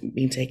 which is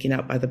being taken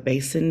out by the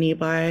basin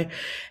nearby.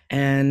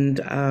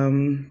 And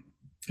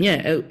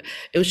it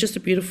was just a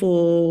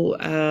beautiful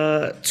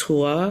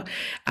tour.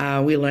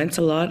 We learned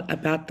a lot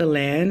about the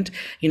land.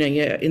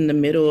 You're in the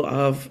middle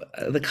of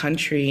the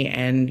country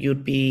and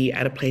you'd be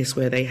at a place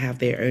where they have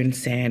their own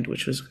sand,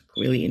 which was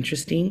really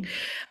interesting.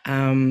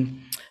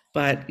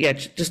 But yeah,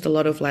 just a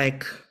lot of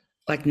like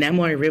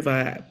Namoi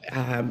River,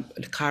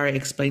 Karra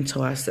explained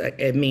to us that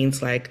it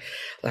means like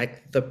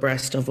the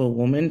breast of a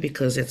woman,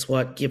 because it's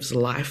what gives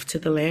life to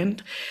the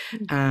land.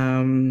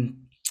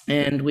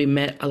 And we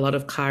met a lot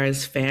of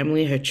Karra's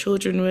family. Her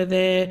children were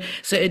there.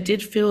 So it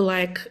did feel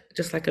like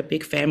just like a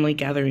big family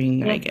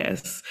gathering, I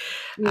guess.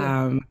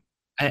 Yeah.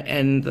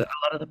 And a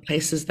lot of the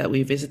places that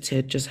we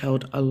visited just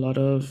held a lot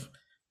of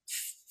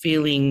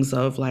feelings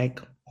of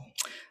like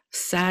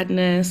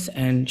sadness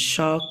and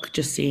shock,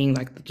 just seeing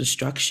like the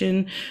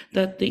destruction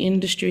that the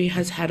industry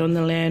has had on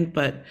the land.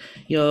 But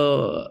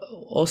you're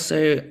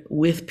also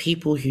with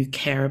people who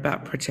care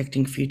about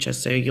protecting future.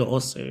 So you're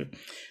also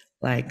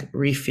like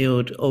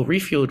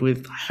refueled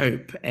with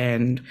hope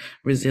and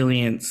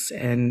resilience.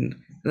 And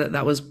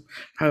that was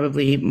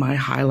probably my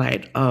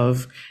highlight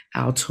of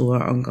our tour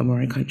on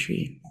Gomeroi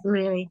country.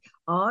 Really?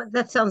 Oh,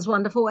 that sounds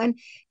wonderful. And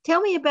tell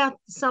me about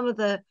some of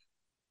the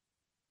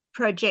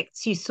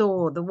projects you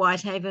saw, the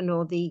Whitehaven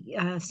or the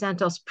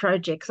Santos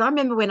projects. I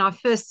remember when I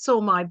first saw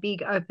my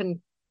big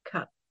open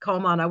cut coal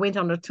mine, I went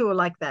on a tour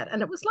like that,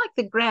 and it was like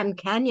the Grand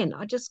Canyon.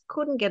 I just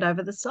couldn't get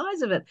over the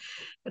size of it.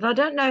 But I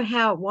don't know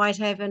how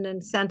Whitehaven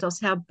and Santos,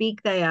 how big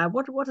they are.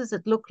 What does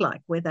it look like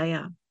where they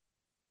are?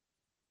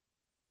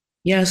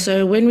 Yeah,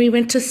 so when we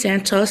went to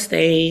Santos,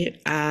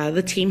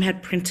 the team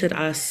had printed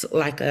us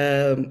like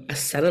a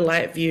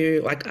satellite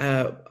view, like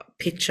a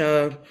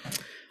picture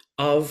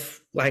of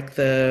like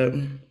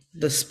the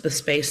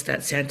space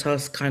that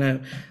Santos kind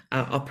of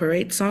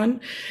operates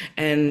on.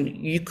 And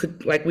we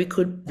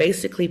could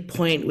basically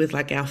point with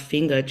like our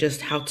finger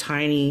just how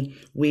tiny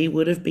we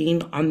would have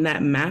been on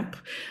that map,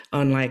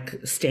 on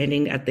like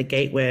standing at the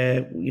gate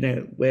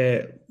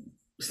where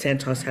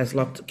Santos has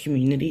locked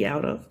community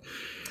out of.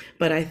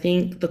 But I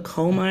think the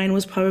coal mine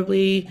was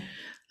probably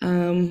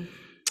the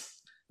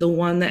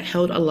one that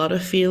held a lot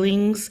of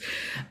feelings,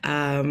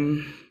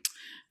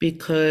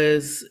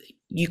 because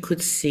you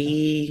could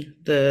see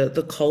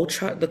the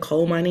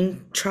coal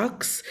mining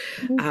trucks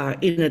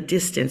in a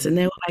distance, and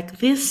they were like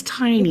this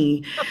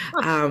tiny,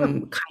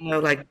 kind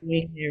of like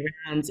doing their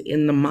rounds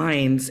in the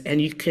mines. And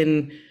you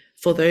can,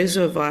 for those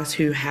of us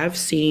who have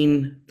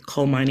seen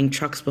coal mining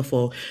trucks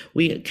before,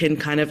 we can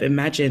kind of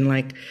imagine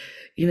like,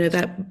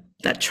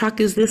 that truck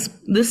is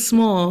this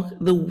small.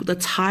 The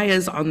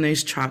tires on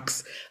those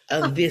trucks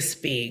are this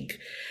big.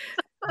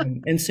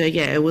 And so,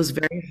 yeah, it was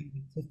very hard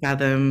to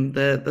fathom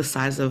the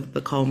size of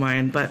the coal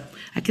mine. But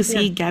I can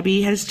see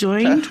Gabby has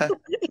joined.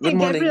 Good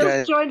morning, Gabriel's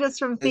guys. joined us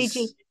from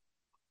Fiji.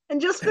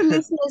 And just for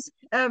listeners,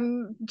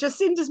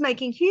 Jacinta's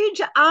making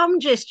huge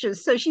arm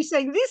gestures. So she's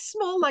saying this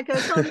small like her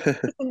son,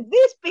 and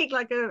this big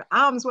like her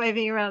arms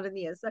waving around in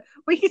the air. So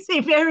we can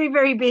see very,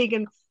 very big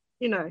and,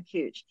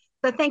 huge.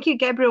 So thank you,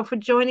 Gabriel, for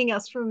joining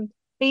us from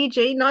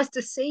Fiji. Nice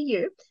to see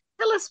you.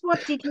 Tell us,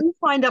 what did you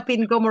find up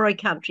in Gomeroi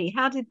country?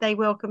 How did they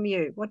welcome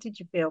you? What did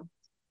you feel?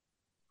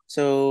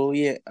 So,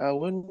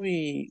 when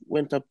we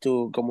went up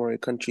to Gomeroi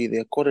country, they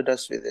accorded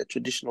us with a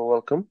traditional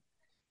welcome.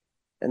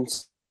 And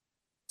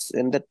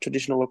that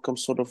traditional welcome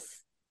sort of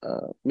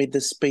made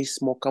the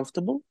space more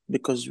comfortable,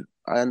 because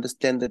I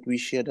understand that we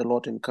shared a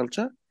lot in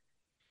culture.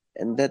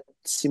 And that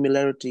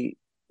similarity,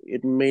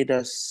 it made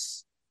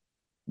us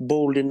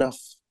bold enough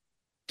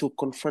to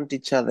confront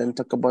each other and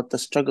talk about the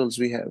struggles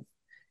we have.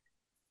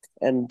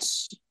 And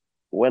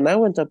when I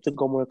went up to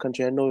Gomeroi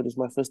country, I know it was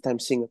my first time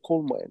seeing a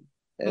coal mine,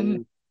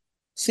 and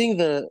seeing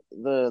the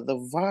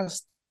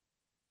vast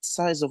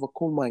size of a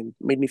coal mine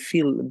made me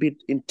feel a bit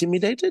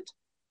intimidated,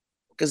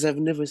 because I've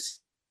never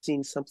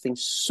seen something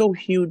so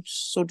huge,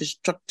 so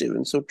destructive,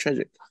 and so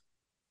tragic.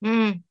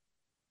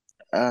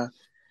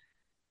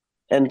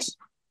 And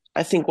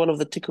I think one of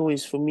the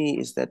takeaways for me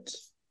is that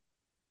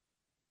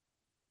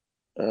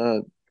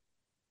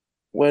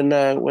when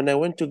I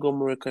went to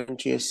Gomeroi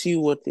country, I see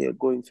what they are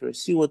going through. I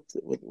see what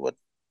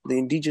the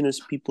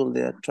indigenous people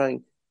they are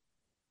trying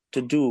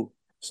to do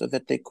so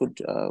that they could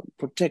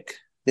protect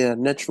their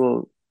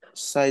natural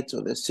sites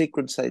or their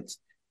sacred sites.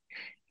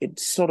 It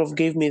sort of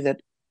gave me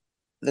that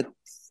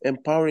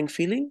empowering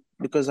feeling,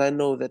 because I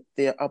know that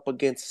they are up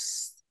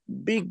against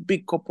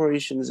big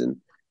corporations, and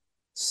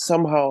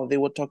somehow they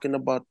were talking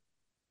about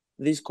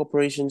these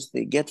corporations,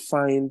 they get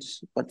fined,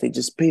 but they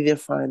just pay their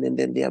fine, and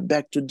then they are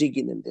back to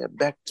digging, and they are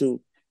back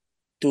to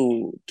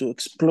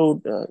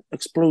explode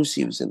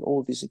explosives and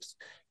all these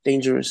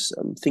dangerous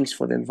things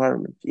for the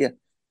environment. Yeah,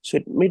 so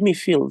it made me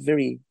feel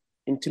very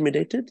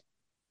intimidated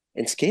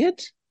and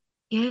scared.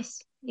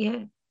 Yes,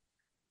 yeah.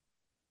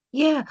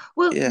 Yeah,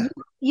 well,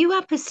 you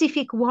are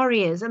Pacific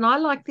warriors, and I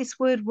like this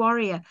word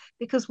warrior,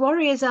 because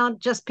warriors aren't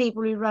just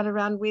people who run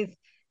around with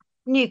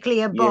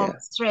nuclear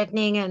bombs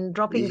threatening and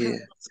dropping from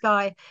the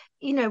sky.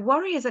 You know,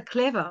 warriors are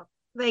clever.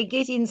 They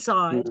get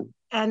inside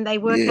and they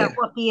work out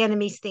what the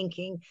enemy's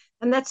thinking.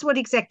 And that's what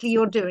exactly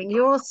you're doing.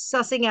 You're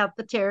sussing out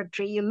the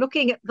territory. You're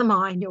looking at the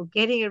mine. You're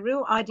getting a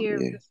real idea of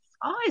the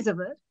size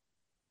of it.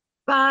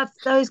 But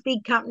those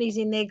big companies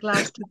in their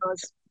glass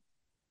towers,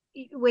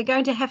 we're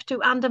going to have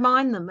to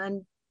undermine them.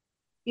 And,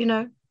 you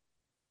know,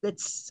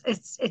 it's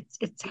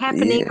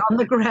happening on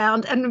the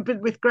ground, and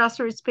with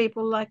grassroots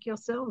people like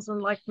yourselves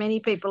and like many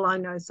people I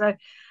know. So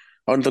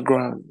on the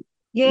ground.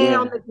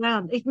 On the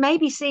ground. It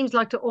maybe seems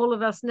like to all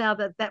of us now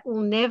that will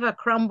never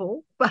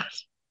crumble, but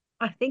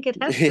I think it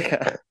has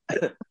to.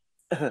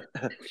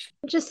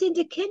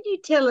 Jacinta, can you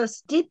tell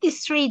us, did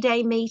this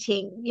 3-day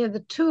meeting, you know,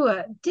 the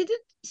tour, did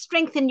it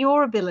strengthen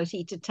your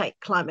ability to take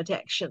climate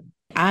action?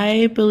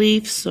 I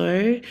believe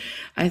so.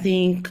 I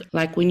think,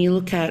 like, when you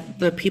look at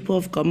the people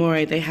of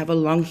Gomeroi, they have a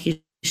long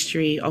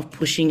history of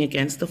pushing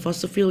against the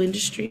fossil fuel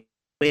industry.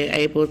 We're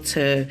able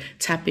to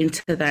tap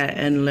into that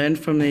and learn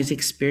from those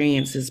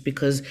experiences,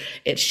 because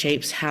it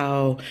shapes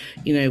how,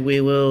 you know,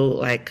 we will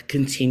like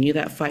continue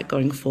that fight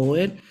going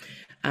forward.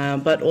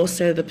 But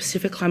also the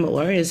Pacific Climate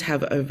Warriors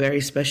have a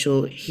very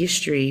special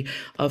history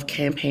of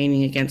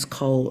campaigning against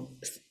coal,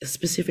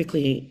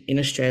 specifically in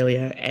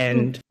Australia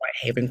and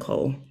Whitehaven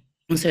Coal.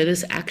 And so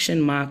this action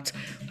marked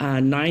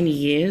 9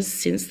 years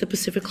since the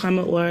Pacific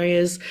Climate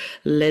Warriors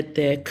led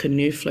their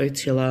canoe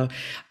flotilla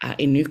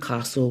in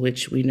Newcastle,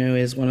 which we know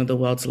is one of the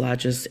world's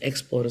largest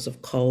exporters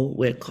of coal,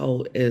 where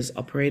coal is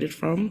operated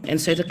from. And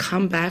so to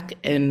come back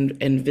and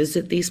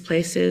visit these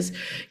places,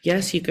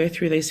 yes, you go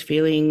through those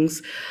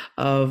feelings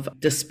of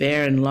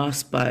despair and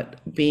loss, but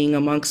being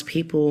amongst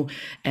people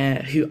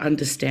who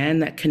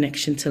understand that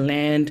connection to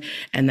land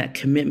and that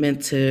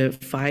commitment to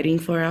fighting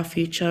for our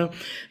future,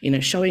 you know,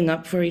 showing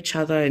up for each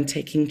other and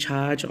taking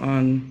charge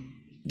on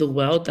the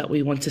world that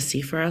we want to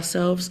see for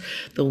ourselves,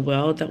 the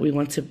world that we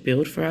want to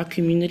build for our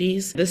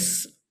communities.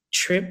 This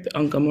trip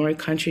on Gomeroi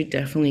country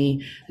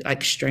definitely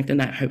like strengthened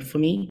that hope for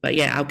me. But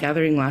yeah, our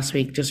gathering last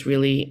week just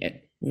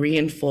really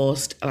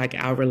reinforced like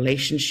our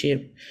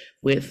relationship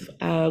with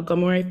our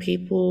Gomeroi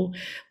people,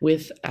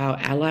 with our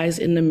allies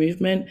in the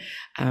movement,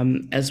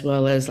 as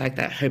well as like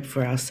that hope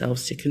for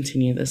ourselves to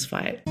continue this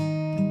fight.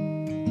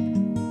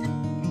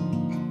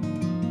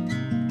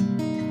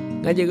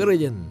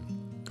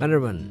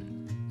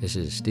 Countrymen, this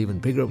is Stephen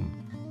Pigram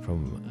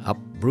from up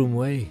Broome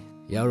Way,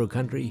 Yawuru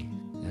country,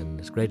 and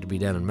it's great to be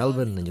down in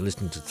Melbourne, and you're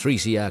listening to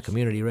 3CR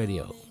Community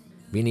Radio.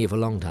 Been here for a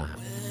long time.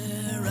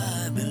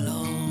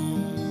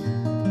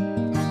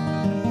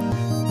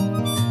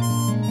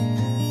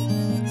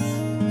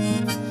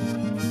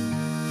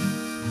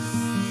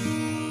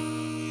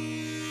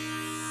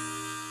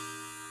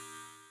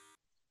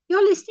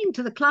 You're listening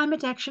to the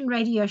Climate Action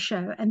Radio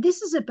Show, and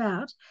this is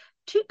about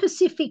two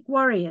Pacific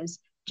warriors,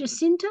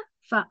 Jacintha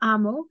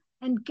Fa'Amau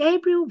and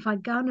Gabriel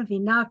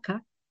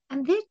Veigaunavinaka,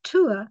 and their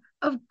tour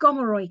of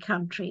Gomeroi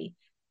country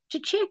to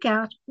check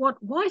out what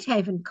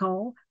Whitehaven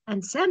Coal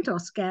and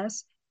Santos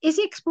Gas is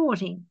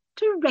exporting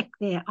to wreck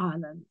their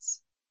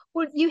islands.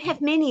 Well, you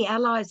have many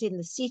allies in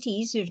the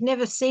cities who've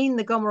never seen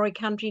the Gomeroi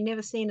country,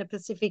 never seen a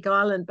Pacific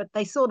island, but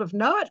they sort of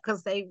know it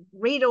because they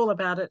read all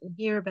about it and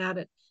hear about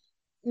it.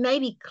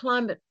 Maybe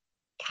climate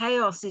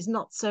chaos is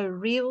not so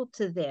real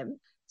to them.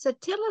 So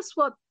tell us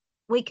what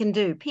we can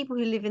do. People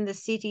who live in the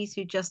cities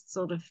who just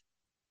sort of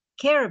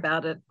care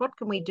about it, what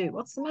can we do?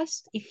 What's the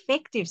most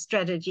effective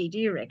strategy, do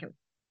you reckon?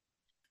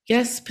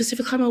 Yes,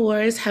 Pacific Climate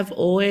Warriors have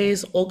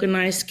always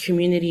organized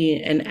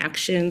community and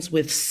actions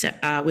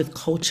with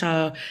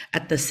culture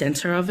at the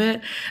center of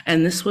it.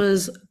 And this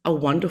was a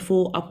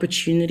wonderful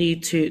opportunity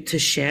to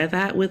share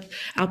that with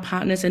our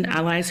partners and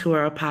allies who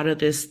are a part of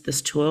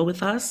this tour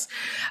with us.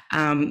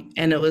 And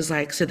it was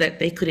like so that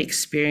they could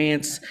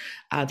experience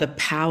the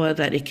power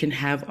that it can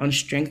have on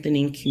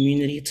strengthening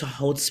community to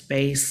hold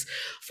space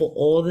for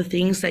all the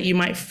things that you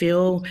might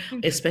feel,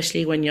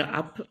 especially when you're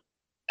up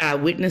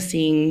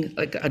witnessing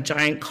like a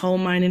giant coal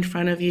mine in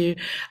front of you.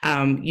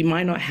 You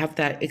might not have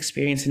that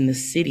experience in the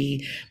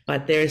city,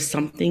 but there is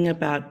something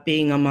about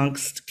being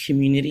amongst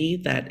community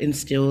that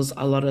instills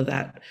a lot of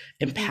that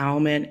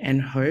empowerment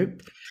and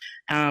hope.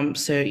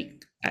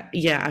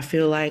 I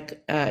feel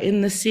like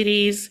in the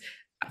cities,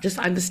 just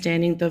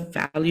understanding the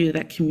value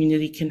that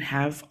community can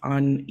have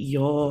on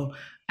your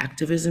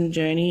activism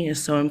journey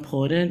is so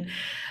important.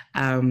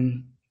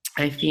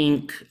 I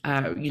think,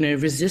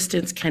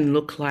 resistance can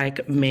look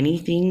like many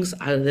things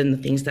other than the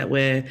things that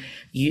we're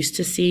used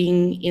to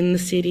seeing in the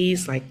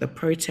cities, like the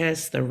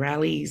protests, the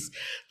rallies,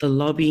 the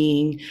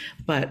lobbying.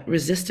 But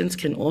resistance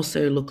can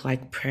also look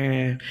like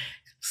prayer,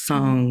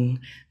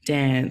 song,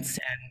 dance,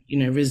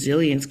 and,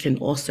 resilience can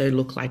also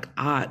look like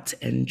art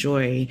and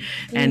joy.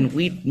 And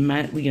we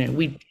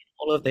did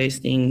all of those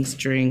things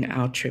during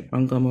our trip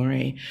on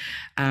Gomeroi.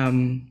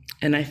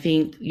 And I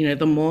think,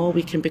 the more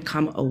we can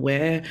become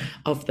aware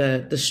of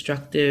the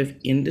destructive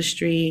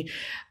industry,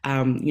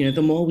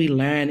 the more we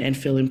learn and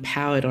feel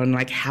empowered on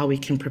like how we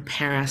can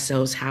prepare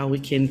ourselves, how we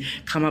can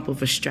come up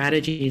with a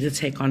strategy to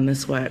take on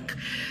this work.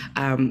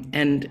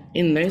 And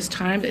in those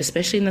times,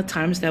 especially in the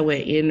times that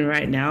we're in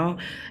right now,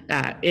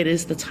 it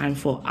is the time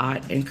for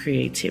art and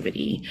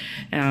creativity.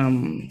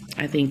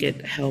 I think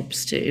it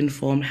helps to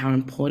inform how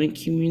important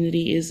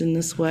community is in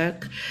this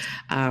work.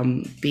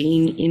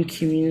 Being in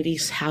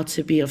communities, how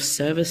to be of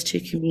service to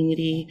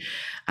community.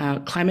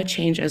 Climate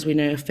change, as we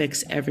know,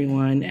 affects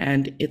everyone,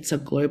 and it's a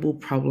global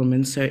problem.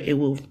 And so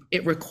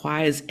it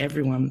requires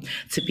everyone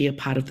to be a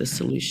part of the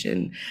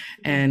solution.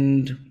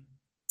 And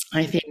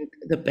I think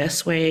the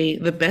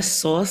best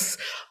source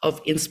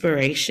of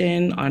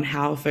inspiration on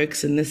how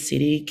folks in the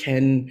city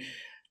can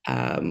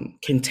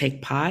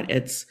take part,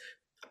 it's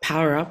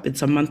Power Up.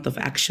 It's a month of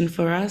action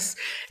for us.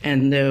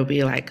 And there will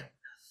be like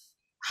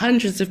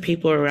hundreds of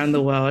people around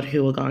the world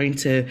who are going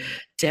to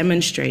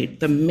demonstrate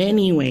the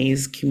many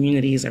ways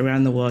communities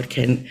around the world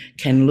can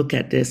look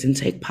at this and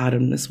take part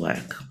in this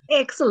work.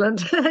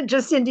 Excellent.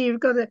 Jacinta, you've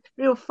got a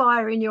real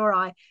fire in your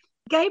eye.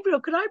 Gabriel,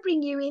 could I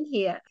bring you in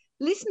here?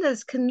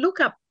 Listeners can look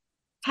up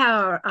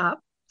Power Up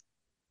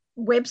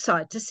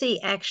website to see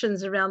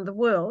actions around the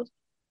world.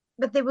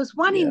 But there was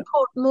one in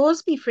Port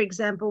Moresby, for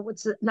example,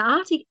 which was an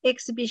art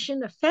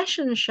exhibition, a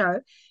fashion show,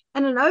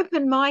 and an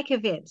open mic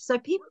event. So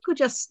people could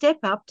just step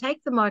up,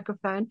 take the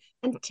microphone,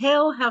 and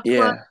tell how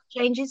climate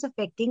change is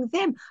affecting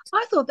them.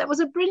 I thought that was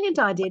a brilliant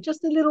idea,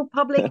 just a little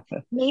public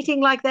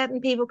meeting like that,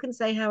 and people can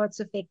say how it's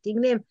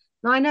affecting them.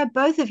 Now, I know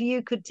both of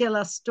you could tell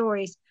us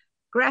stories,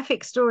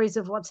 graphic stories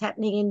of what's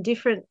happening in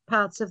different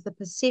parts of the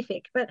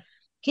Pacific. But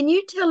can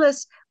you tell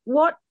us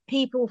what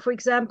people, for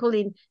example,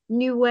 in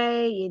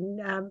Niue,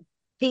 in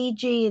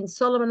Fiji, in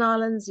Solomon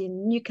Islands,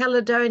 in New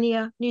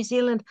Caledonia, New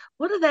Zealand,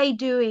 what are they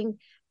doing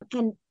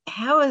and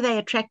how are they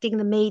attracting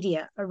the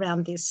media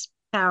around this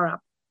Power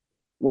Up?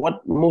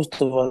 What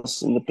most of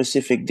us in the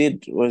Pacific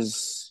did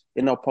was,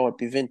 in our Power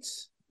Up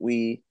events,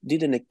 we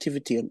did an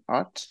activity on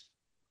art,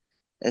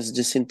 as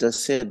Jacinta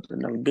said,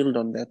 and I'll build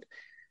on that.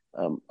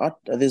 Art,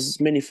 there's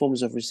many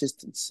forms of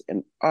resistance,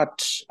 and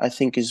art, I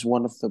think, is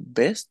one of the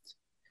best,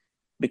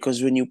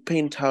 because when you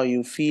paint how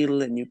you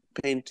feel and you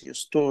paint your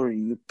story,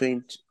 you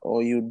paint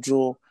or you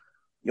draw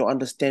your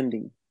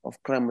understanding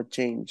of climate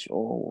change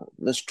or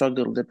the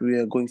struggle that we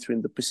are going through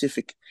in the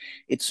Pacific,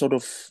 it sort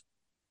of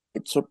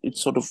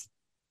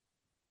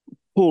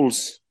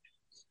pulls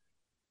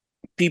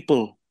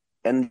people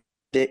and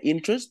their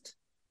interest.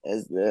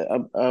 As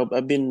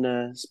I've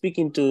been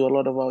speaking to a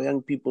lot of our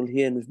young people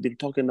here, and we've been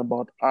talking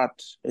about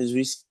art. As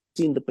we see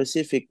in the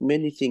Pacific,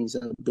 many things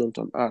are built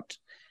on art.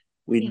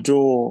 We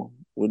draw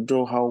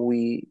how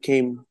we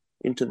came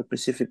into the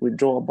Pacific. We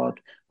draw about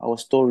our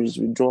stories.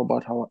 We draw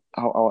about how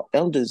our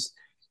elders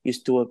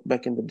used to work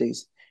back in the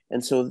days.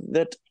 And so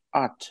that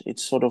art, it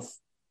sort of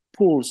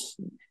pulls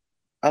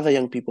other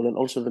young people and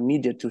also the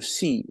media to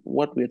see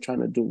what we're trying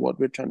to do, what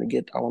we're trying to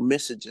get, our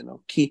message and our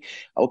key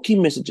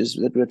messages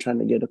that we're trying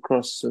to get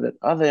across so that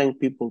other young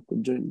people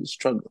could join the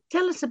struggle.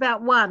 Tell us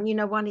about one,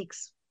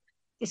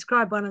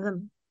 describe one of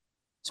them.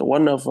 So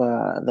one of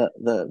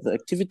the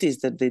activities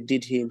that they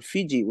did here in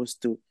Fiji was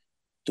to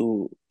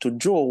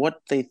draw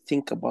what they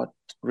think about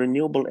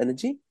renewable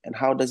energy and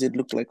how does it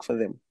look like for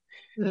them.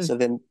 So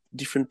then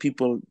different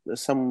people,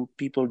 some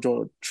people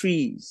draw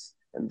trees,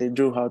 and they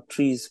drew how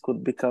trees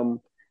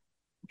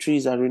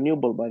are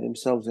renewable by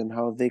themselves and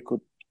how they could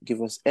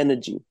give us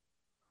energy.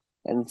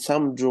 And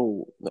some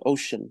drew the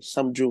ocean,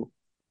 some drew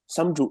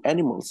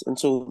animals. And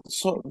so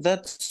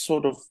that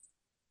sort of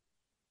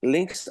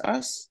links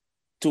us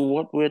to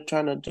what we're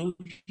trying to do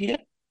here.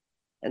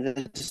 and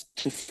then just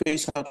to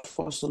phase out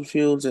fossil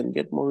fuels and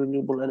get more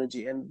renewable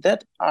energy. And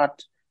that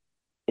art,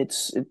 it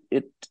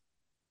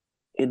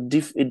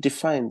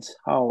defines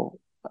how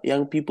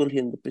young people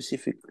here in the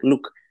Pacific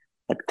look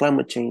at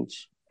climate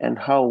change and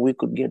how we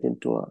could get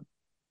into a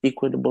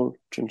equitable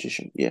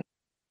transition. Yeah.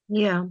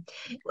 Yeah.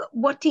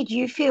 What did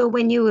you feel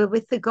when you were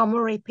with the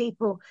Gomeroi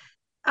people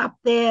up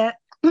there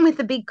with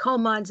the big coal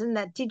mines and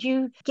that? Did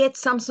you get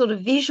some sort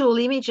of visual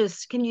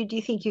images? Do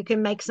you think you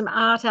can make some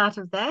art out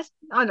of that?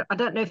 I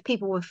don't know if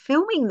people were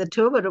filming the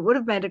tour, but it would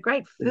have made a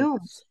great film,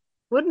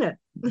 wouldn't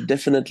it?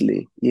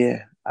 Definitely,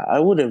 yeah. I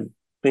would have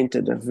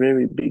painted a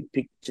very big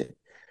picture.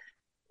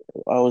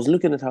 I was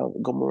looking at how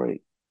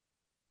Gomeroi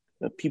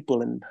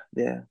people, and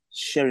they're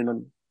sharing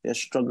on their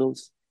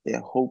struggles,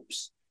 their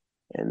hopes,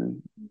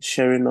 and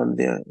sharing on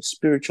their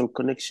spiritual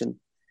connection.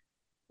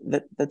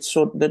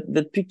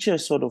 That picture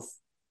is sort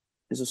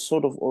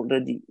of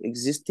already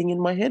existing in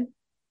my head,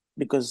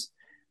 because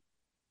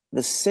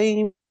the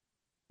same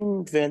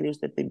values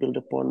that they build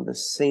upon, the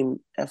same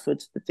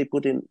efforts that they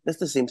put in, that's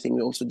the same thing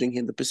we're also doing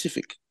here in the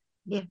Pacific.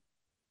 Yeah.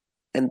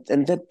 And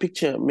that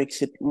picture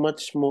makes it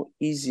much more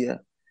easier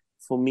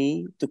for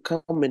me to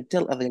come and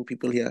tell other young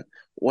people here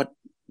what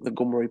the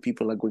Gomeroi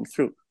people are going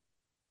through.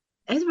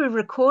 As we're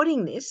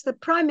recording this, the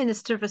Prime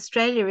Minister of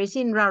Australia is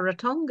in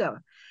Rarotonga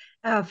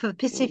for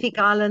Pacific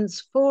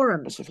Islands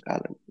Forum. Pacific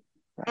Island.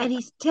 Right. And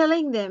he's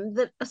telling them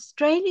that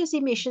Australia's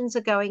emissions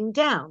are going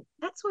down.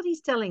 That's what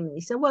he's telling them.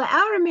 He said, well,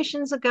 our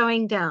emissions are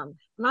going down.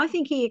 And I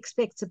think he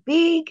expects a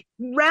big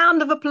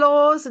round of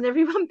applause and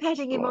everyone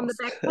patting him on the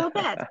back for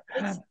that.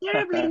 It's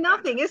terribly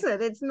nothing, isn't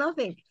it? It's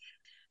nothing.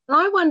 And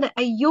I wonder,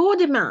 are your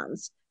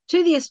demands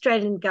to the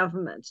Australian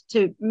government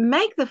to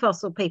make the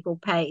fossil people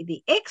pay,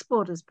 the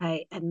exporters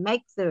pay, and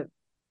make the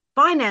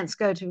finance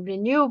go to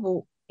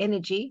renewable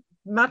energy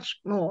much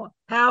more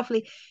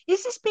powerfully,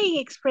 is this being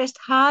expressed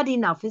hard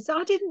enough?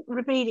 I didn't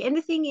read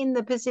anything in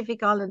the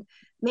Pacific Island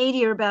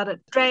media about it.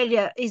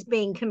 Australia is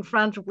being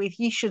confronted with,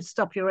 you should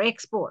stop your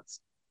exports.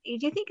 Do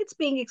you think it's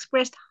being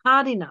expressed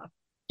hard enough?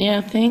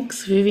 Yeah,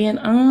 thanks, Vivian.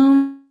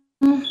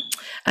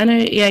 I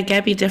know,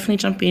 Gabby, definitely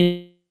jump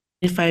in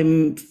if I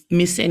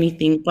miss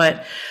anything,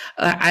 but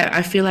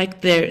I feel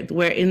like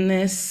we're in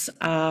this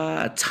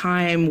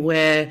time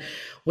where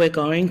we're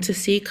going to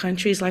see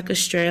countries like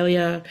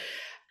Australia,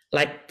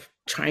 like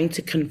trying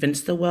to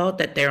convince the world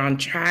that they're on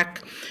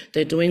track,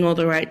 they're doing all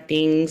the right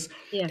things,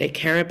 they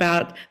care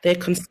about their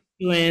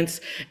constituents,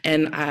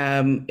 and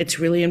it's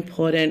really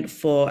important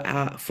for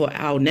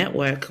our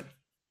network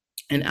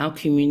and our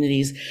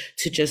communities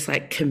to just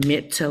like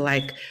commit to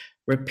like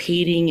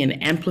repeating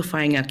and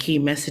amplifying our key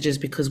messages,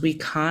 because we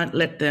can't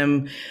let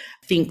them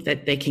think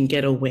that they can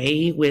get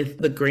away with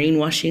the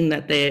greenwashing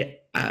that they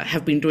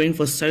have been doing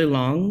for so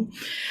long.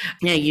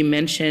 Yeah, you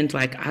mentioned,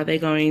 like, are they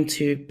going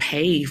to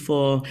pay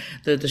for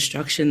the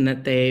destruction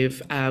that they've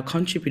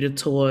contributed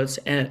towards?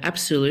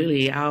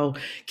 Absolutely. Our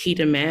key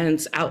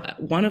demands,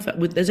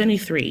 there's only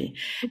 3,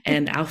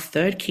 and our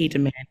third key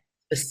demand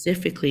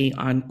specifically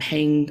on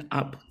pay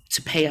up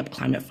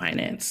climate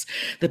finance.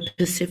 The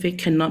Pacific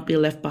cannot be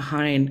left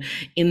behind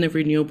in the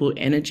renewable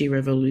energy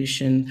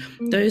revolution.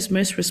 Those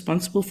most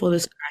responsible for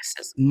this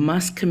crisis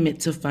must commit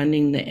to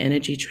funding the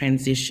energy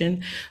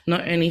transition,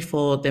 not only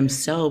for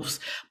themselves,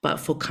 but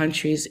for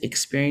countries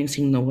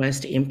experiencing the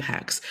worst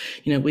impacts.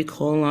 We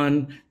call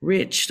on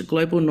rich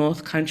global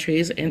north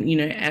countries and,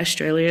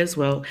 Australia as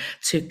well,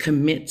 to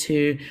commit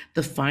to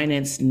the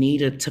finance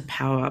needed to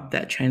power up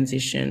that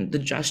transition, the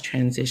just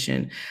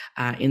transition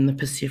in the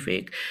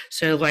Pacific.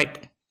 So,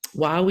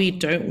 while we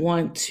don't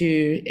want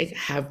to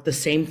have the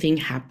same thing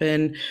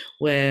happen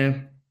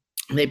where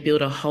they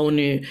build a whole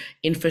new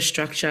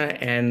infrastructure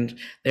and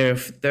there are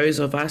those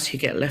of us who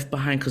get left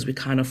behind because we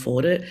can't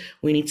afford it,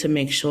 we need to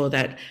make sure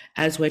that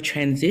as we're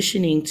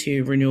transitioning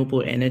to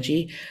renewable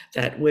energy,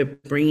 that we're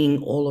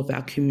bringing all of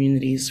our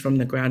communities from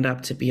the ground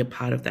up to be a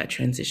part of that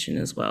transition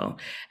as well.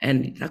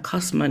 And that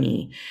costs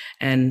money,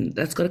 and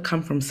that's got to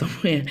come from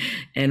somewhere.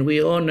 And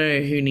we all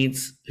know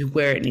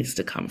where it needs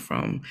to come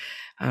from.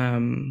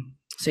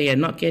 So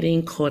not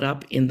getting caught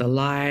up in the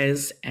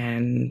lies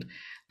and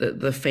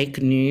the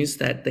fake news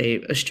that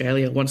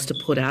Australia wants to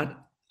put out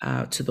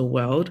to the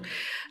world.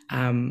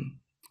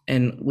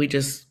 And we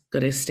just got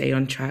to stay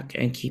on track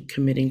and keep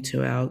committing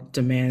to our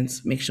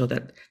demands, make sure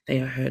that they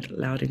are heard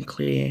loud and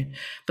clear.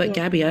 But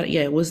Gabby,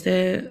 was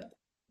there,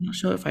 I'm not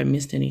sure if I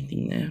missed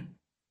anything there.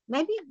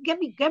 Maybe,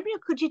 Gabriel,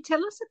 could you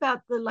tell us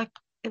about the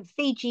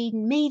Fiji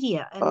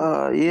media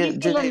and New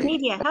Zealand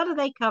media? How do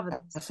they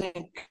cover this? I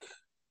think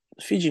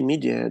Fiji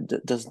media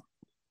does.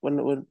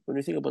 When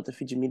we think about the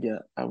Fiji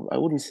media, I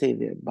wouldn't say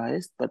they're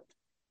biased, but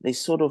they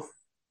sort of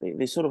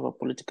are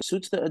political,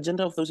 suits the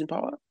agenda of those in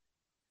power,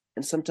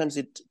 and sometimes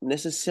it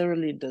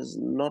necessarily does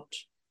not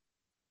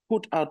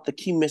put out the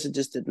key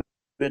messages that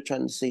we're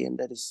trying to say, and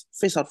that is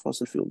phase out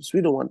fossil fuels. We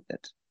don't want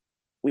that.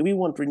 We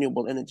want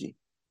renewable energy.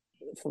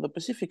 For the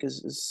Pacific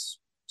is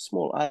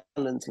small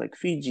islands like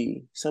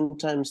Fiji,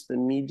 sometimes the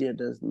media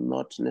does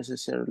not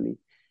necessarily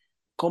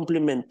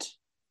complement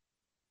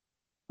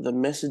the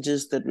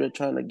messages that we're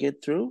trying to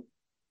get through.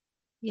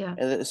 Yeah.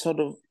 And it sort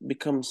of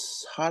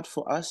becomes hard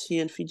for us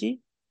here in Fiji.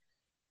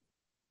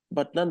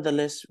 But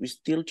nonetheless, we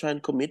still try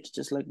and commit,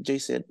 just like Jay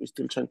said, we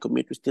still try and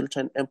commit, we still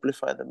try and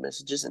amplify the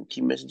messages and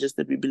key messages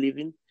that we believe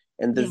in,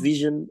 and the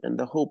vision and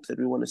the hope that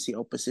we want to see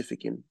our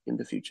Pacific in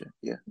the future.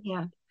 Yeah.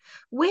 Yeah.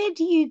 Where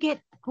do you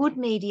get good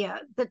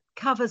media that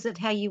covers it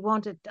how you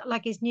want it?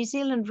 Like, is New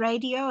Zealand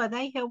Radio, are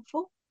they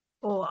helpful?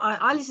 Or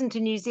I listen to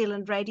New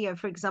Zealand Radio,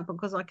 for example,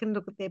 because I can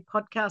look at their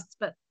podcasts,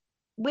 but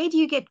where do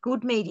you get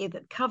good media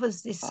that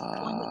covers this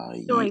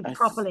climate story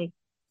properly?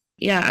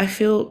 Yeah, I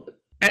feel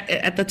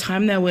at the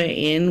time that we're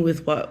in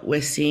with what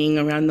we're seeing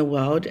around the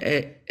world,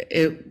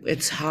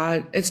 it's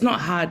hard. It's not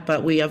hard,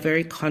 but we are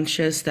very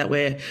conscious that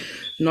we're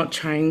not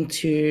trying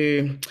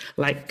to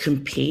like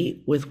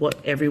compete with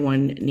what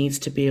everyone needs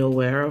to be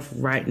aware of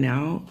right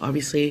now.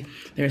 Obviously,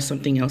 there's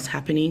something else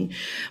happening,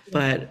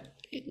 but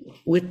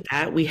with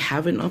that, we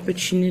have an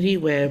opportunity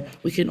where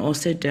we can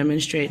also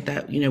demonstrate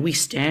that, we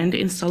stand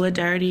in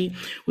solidarity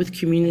with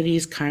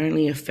communities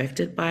currently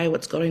affected by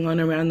what's going on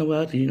around the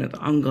world, the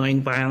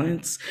ongoing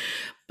violence.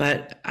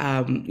 But,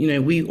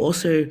 we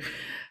also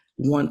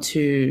want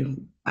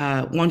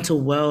a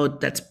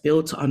world that's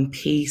built on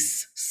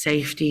peace,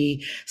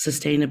 safety,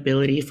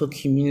 sustainability for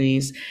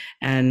communities.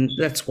 And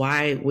that's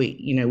why we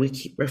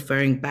keep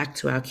referring back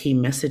to our key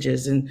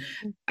messages. And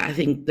I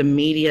think the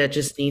media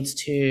just needs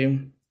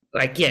to,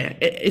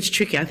 it's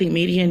tricky. I think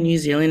media in New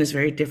Zealand is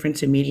very different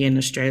to media in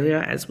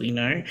Australia, as we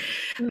know.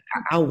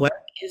 Our work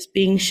is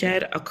being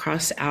shared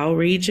across our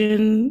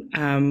region,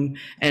 and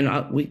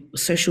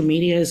social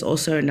media is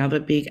also another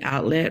big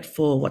outlet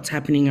for what's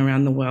happening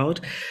around the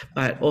world,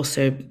 but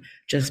also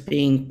just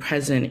being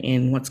present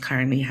in what's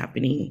currently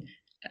happening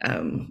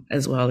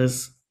as well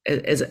as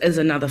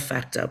another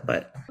factor.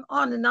 But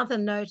on another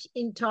note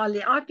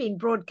entirely, I've been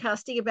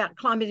broadcasting about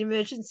climate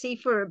emergency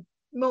for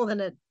more than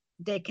a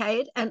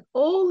decade, and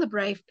all the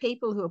brave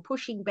people who are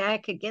pushing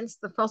back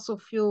against the fossil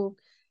fuel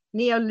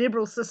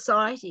neoliberal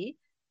society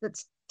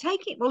that's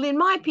taking, well, in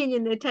my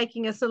opinion, they're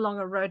taking us along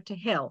a road to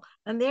hell.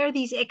 And there are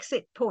these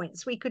exit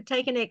points. We could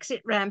take an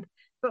exit ramp,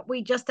 but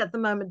we just at the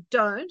moment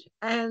don't.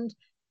 And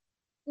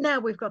now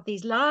we've got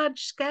these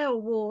large scale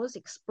wars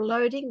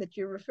exploding that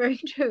you're referring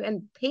to,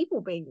 and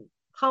people being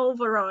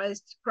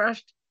pulverized,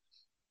 crushed.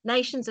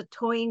 Nations are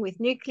toying with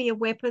nuclear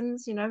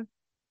weapons,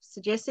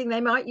 suggesting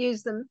they might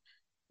use them,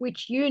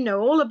 which you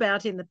know all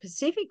about in the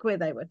Pacific where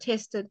they were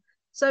tested.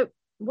 So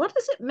what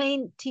does it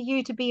mean to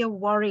you to be a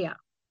warrior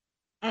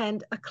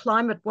and a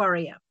climate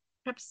warrior?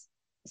 Perhaps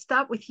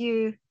start with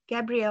you,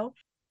 Gabriel.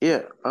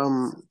 Yeah,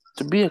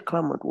 to be a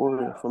climate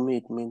warrior, for me,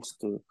 it means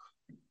to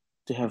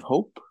have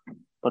hope,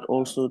 but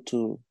also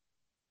to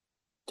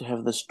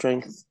have the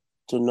strength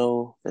to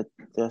know that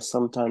there are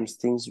sometimes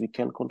things we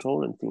can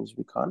control and things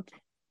we can't.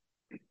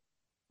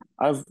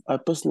 I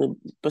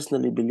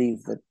personally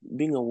believe that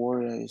being a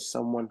warrior is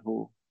someone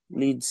who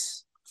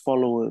leads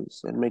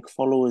followers and make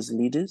followers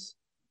leaders.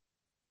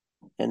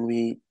 And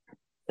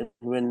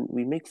when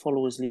we make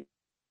followers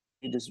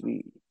leaders,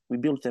 we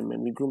build them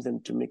and we groom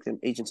them to make them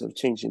agents of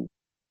change in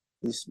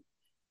this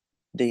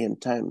day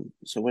and time.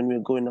 So when we're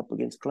going up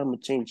against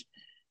climate change,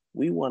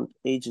 we want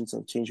agents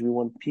of change. We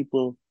want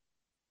people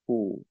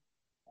who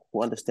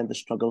understand the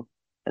struggle,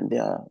 and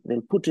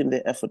they'll put in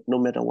their effort no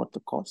matter what the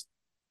cost.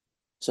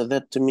 So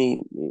that to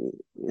me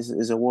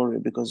is a warrior,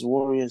 because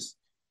warriors,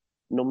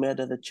 no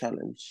matter the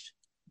challenge,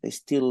 they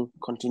still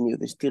continue,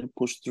 they still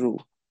push through.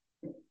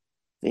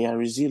 They are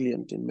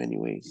resilient in many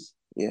ways.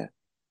 Yeah.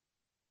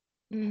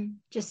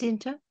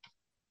 Jacinta?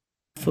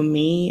 For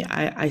me,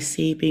 I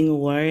see being a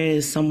warrior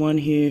as someone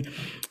who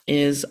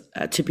is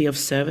to be of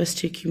service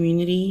to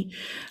community,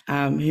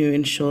 who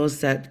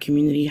ensures that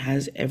community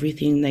has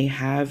everything they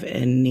have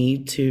and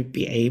need to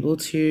be able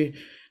to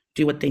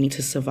do what they need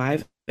to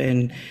survive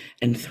and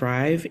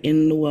thrive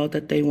in the world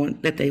that they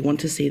want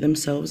to see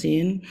themselves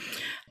in.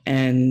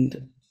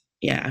 And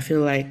yeah, I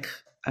feel like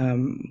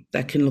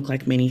that can look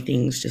like many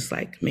things, just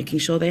like making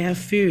sure they have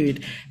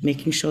food,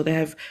 making sure they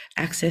have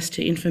access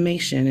to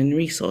information and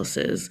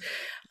resources.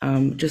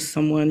 Just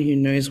someone who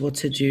knows what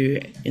to do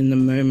in the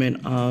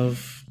moment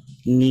of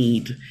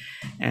need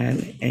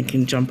and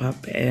can jump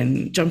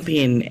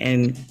in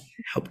and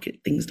help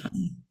get things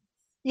done.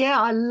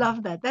 Yeah, I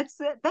love that. That's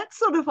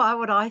sort of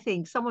what I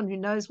think, someone who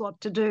knows what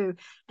to do.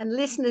 And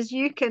listeners,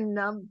 you can,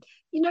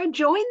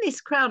 join this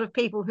crowd of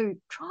people who are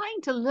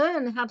trying to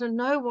learn how to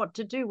know what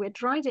to do. We're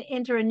trying to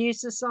enter a new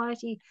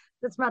society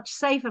that's much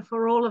safer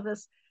for all of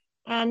us.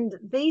 And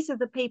these are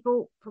the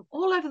people from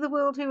all over the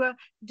world who are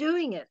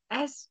doing it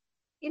as,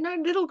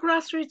 little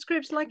grassroots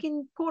groups like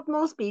in Port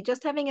Moresby,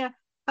 just having an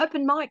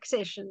open mic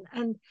session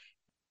and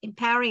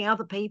empowering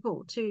other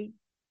people to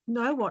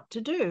know what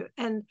to do.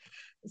 And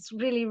it's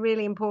really,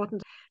 really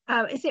important.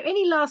 Is there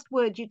any last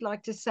word you'd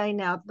like to say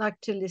now, like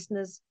to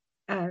listeners,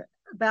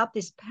 about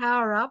this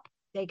Power Up?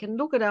 They can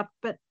look it up,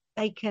 but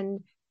they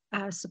can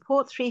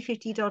support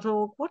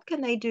 350.org. What can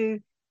they do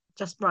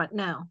just right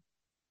now?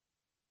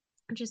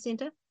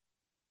 Jacinta?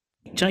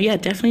 Yeah,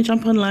 definitely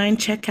jump online,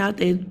 check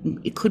out.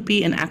 It could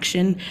be an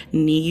action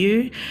near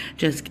you.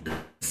 Just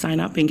sign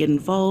up and get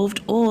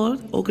involved, or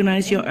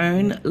organize your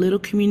own little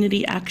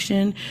community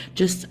action,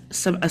 just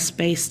a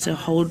space to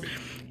hold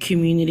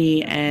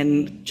community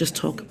and just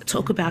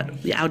talk about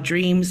our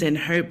dreams and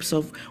hopes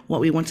of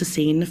what we want to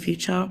see in the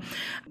future.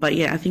 But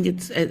yeah, I think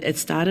it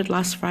started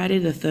last Friday,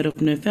 the 3rd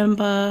of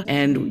November,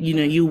 and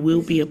you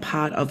will be a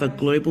part of a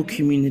global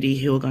community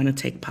who are going to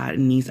take part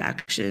in these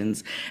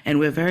actions. And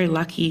we're very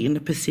lucky in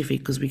the Pacific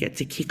because we get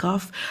to kick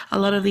off a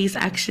lot of these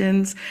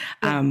actions,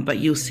 but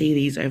you'll see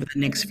these over the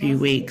next few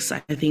weeks.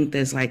 I think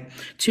there's like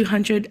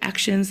 200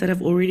 actions that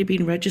have already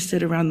been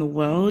registered around the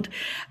world.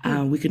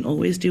 We can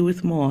always do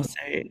with more. So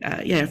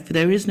yeah, if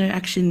there is no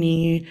action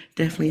near you,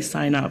 definitely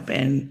sign up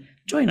and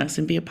join us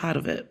and be a part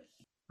of it.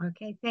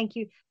 Okay, thank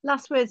you.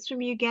 Last words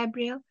from you,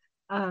 Gabriel,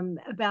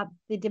 about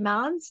the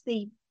demands,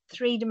 the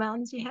 3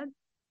 demands you had.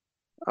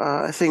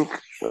 I think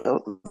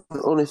the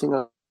only thing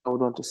I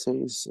would want to say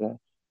is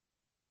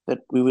that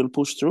we will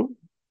push through,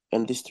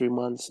 and these 3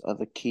 months are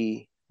the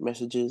key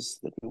messages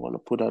that we want to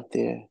put out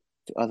there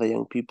to other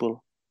young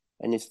people,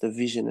 and it's the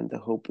vision and the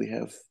hope we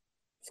have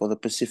for the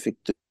Pacific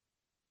to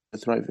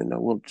thrive in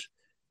a world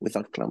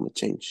without climate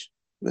change,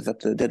 without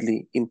the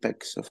deadly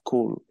impacts of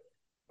coal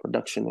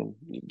production and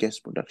gas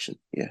production.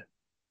 Yeah.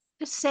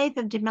 Just say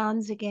the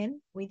demands again.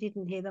 We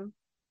didn't hear them.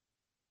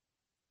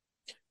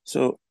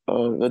 So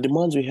the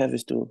demands we have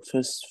is to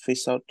first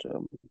phase out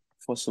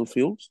fossil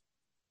fuels.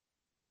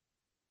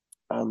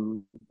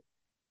 And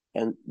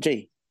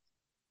Jay.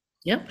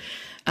 Yep.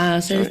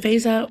 So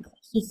phase out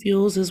fossil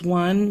fuels is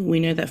one. We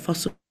know that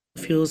fossil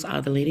fuels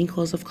are the leading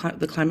cause of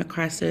the climate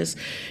crisis.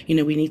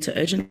 We need to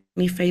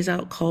urgently phase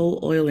out coal,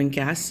 oil, and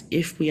gas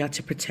if we are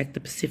to protect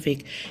the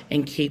Pacific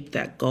and keep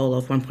that goal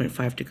of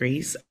 1.5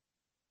 degrees.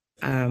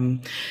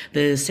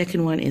 The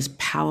second one is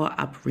power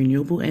up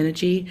renewable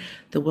energy.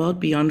 The world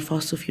beyond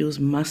fossil fuels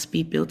must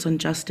be built on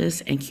justice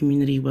and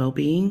community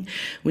well-being.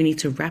 We need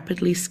to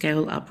rapidly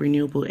scale up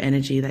renewable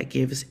energy that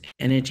gives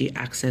energy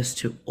access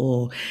to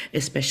all,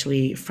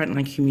 especially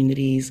frontline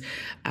communities,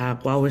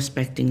 while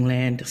respecting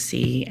land,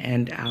 sea,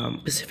 and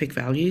Pacific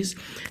values.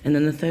 And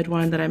then the third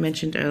one that I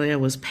mentioned earlier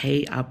was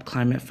pay up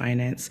climate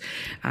finance.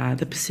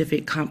 The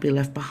Pacific can't be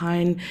left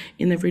behind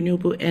in the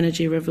renewable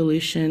energy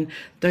revolution.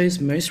 Those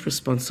most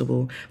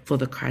responsible for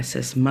the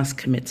crisis must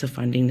commit to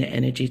funding the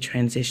energy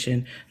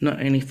transition,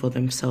 not only for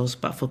themselves,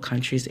 but for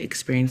countries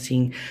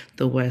experiencing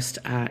the worst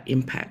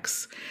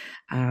impacts.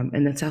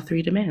 And that's our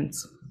 3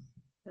 demands.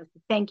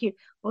 Thank you.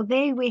 Well,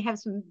 there we have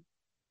some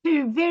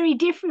 2 very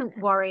different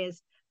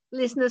warriors,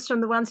 listeners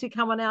from the ones who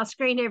come on our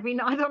screen every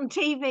night on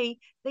TV.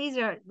 These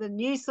are the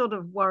new sort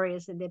of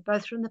warriors, and they're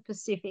both from the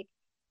Pacific.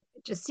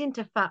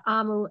 Jacybnta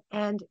Fa'Amau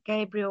and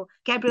Gabriel.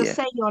 Gabriel,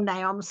 say your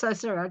name. I'm so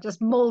sorry. I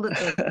just mauled it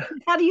there.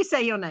 How do you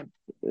say your name?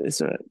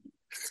 It's all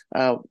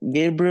right.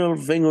 Gabriel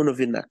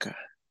Veigaunavinaka.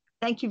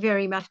 Thank you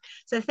very much.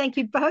 So thank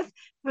you both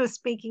for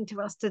speaking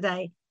to us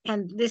today.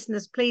 And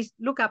listeners, please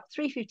look up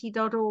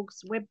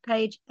 350.org's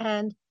webpage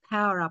and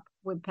Power Up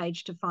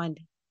webpage to find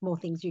more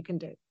things you can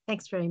do.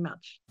 Thanks very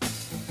much.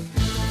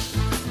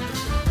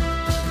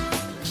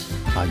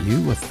 Are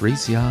you a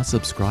 3CR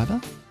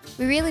subscriber?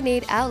 We really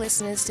need our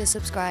listeners to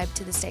subscribe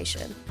to the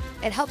station.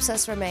 It helps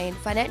us remain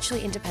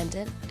financially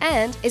independent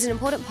and is an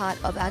important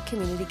part of our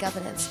community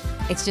governance.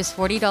 It's just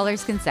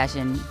 $40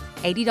 concession,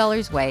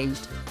 $80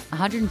 waged,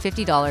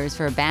 $150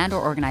 for a band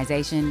or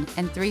organisation,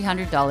 and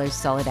 $300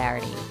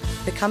 solidarity.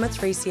 Become a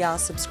 3CR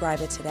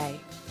subscriber today.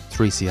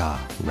 3CR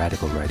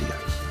Radical Radio.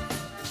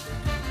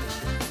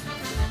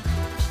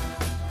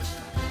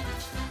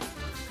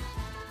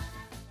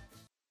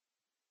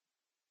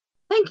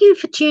 Thank you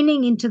for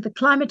tuning into the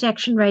Climate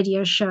Action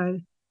Radio Show.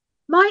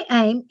 My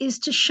aim is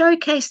to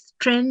showcase the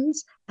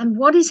trends and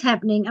what is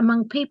happening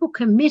among people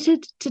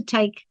committed to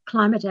take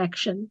climate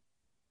action.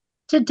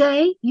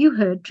 Today, you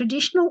heard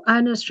traditional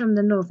owners from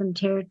the Northern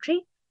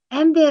Territory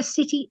and their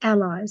city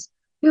allies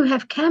who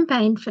have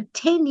campaigned for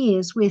 10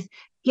 years with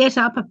Get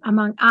Up,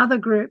 among other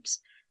groups,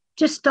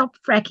 to stop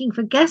fracking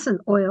for gas and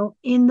oil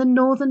in the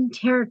Northern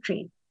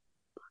Territory.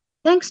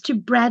 Thanks to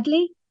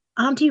Bradley,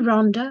 Aunty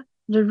Rhonda,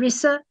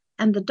 Larissa,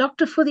 and the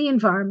Doctor for the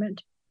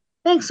Environment.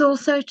 Thanks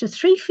also to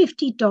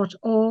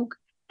 350.org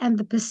and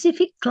the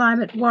Pacific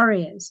Climate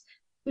Warriors,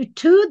 who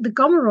toured the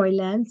Gomeroi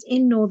lands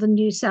in northern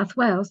New South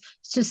Wales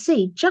to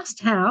see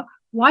just how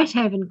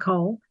Whitehaven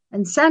Coal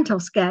and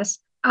Santos gas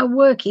are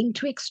working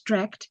to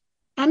extract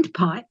and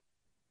pipe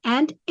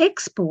and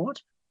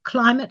export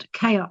climate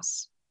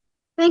chaos.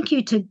 Thank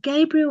you to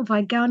Gabriel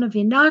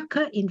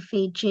Veigaunavinaka in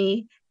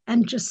Fiji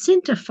and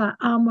Jacybnta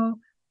Fa'Amau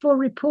for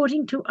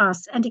reporting to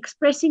us and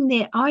expressing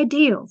their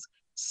ideals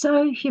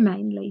so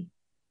humanely.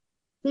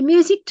 The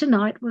music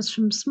tonight was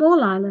from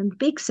Small Island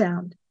Big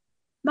Sound.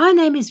 My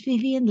name is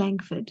Vivien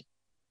Langford.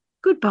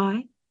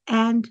 Goodbye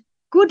and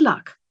good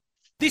luck.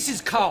 This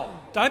is coal.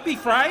 Don't be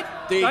afraid.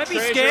 Don't be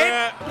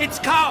scared. It's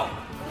coal.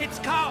 It's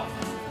coal.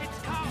 It's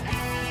coal.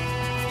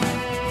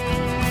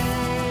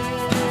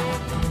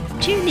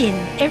 Tune in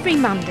every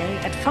Monday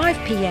at 5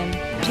 p.m.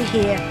 to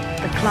hear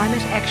the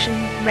Climate Action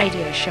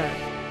Radio Show.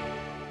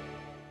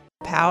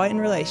 power in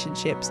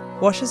relationships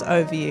washes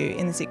over you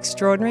in this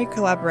extraordinary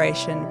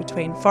collaboration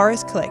between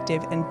Forest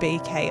Collective and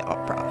BK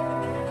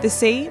Opera. The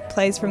Sea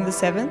plays from the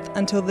 7th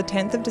until the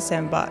 10th of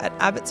December at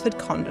Abbotsford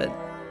Convent.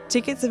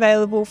 Tickets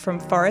available from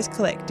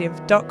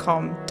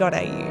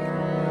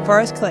forestcollective.com.au.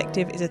 Forest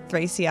Collective is a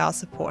 3CR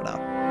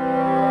supporter.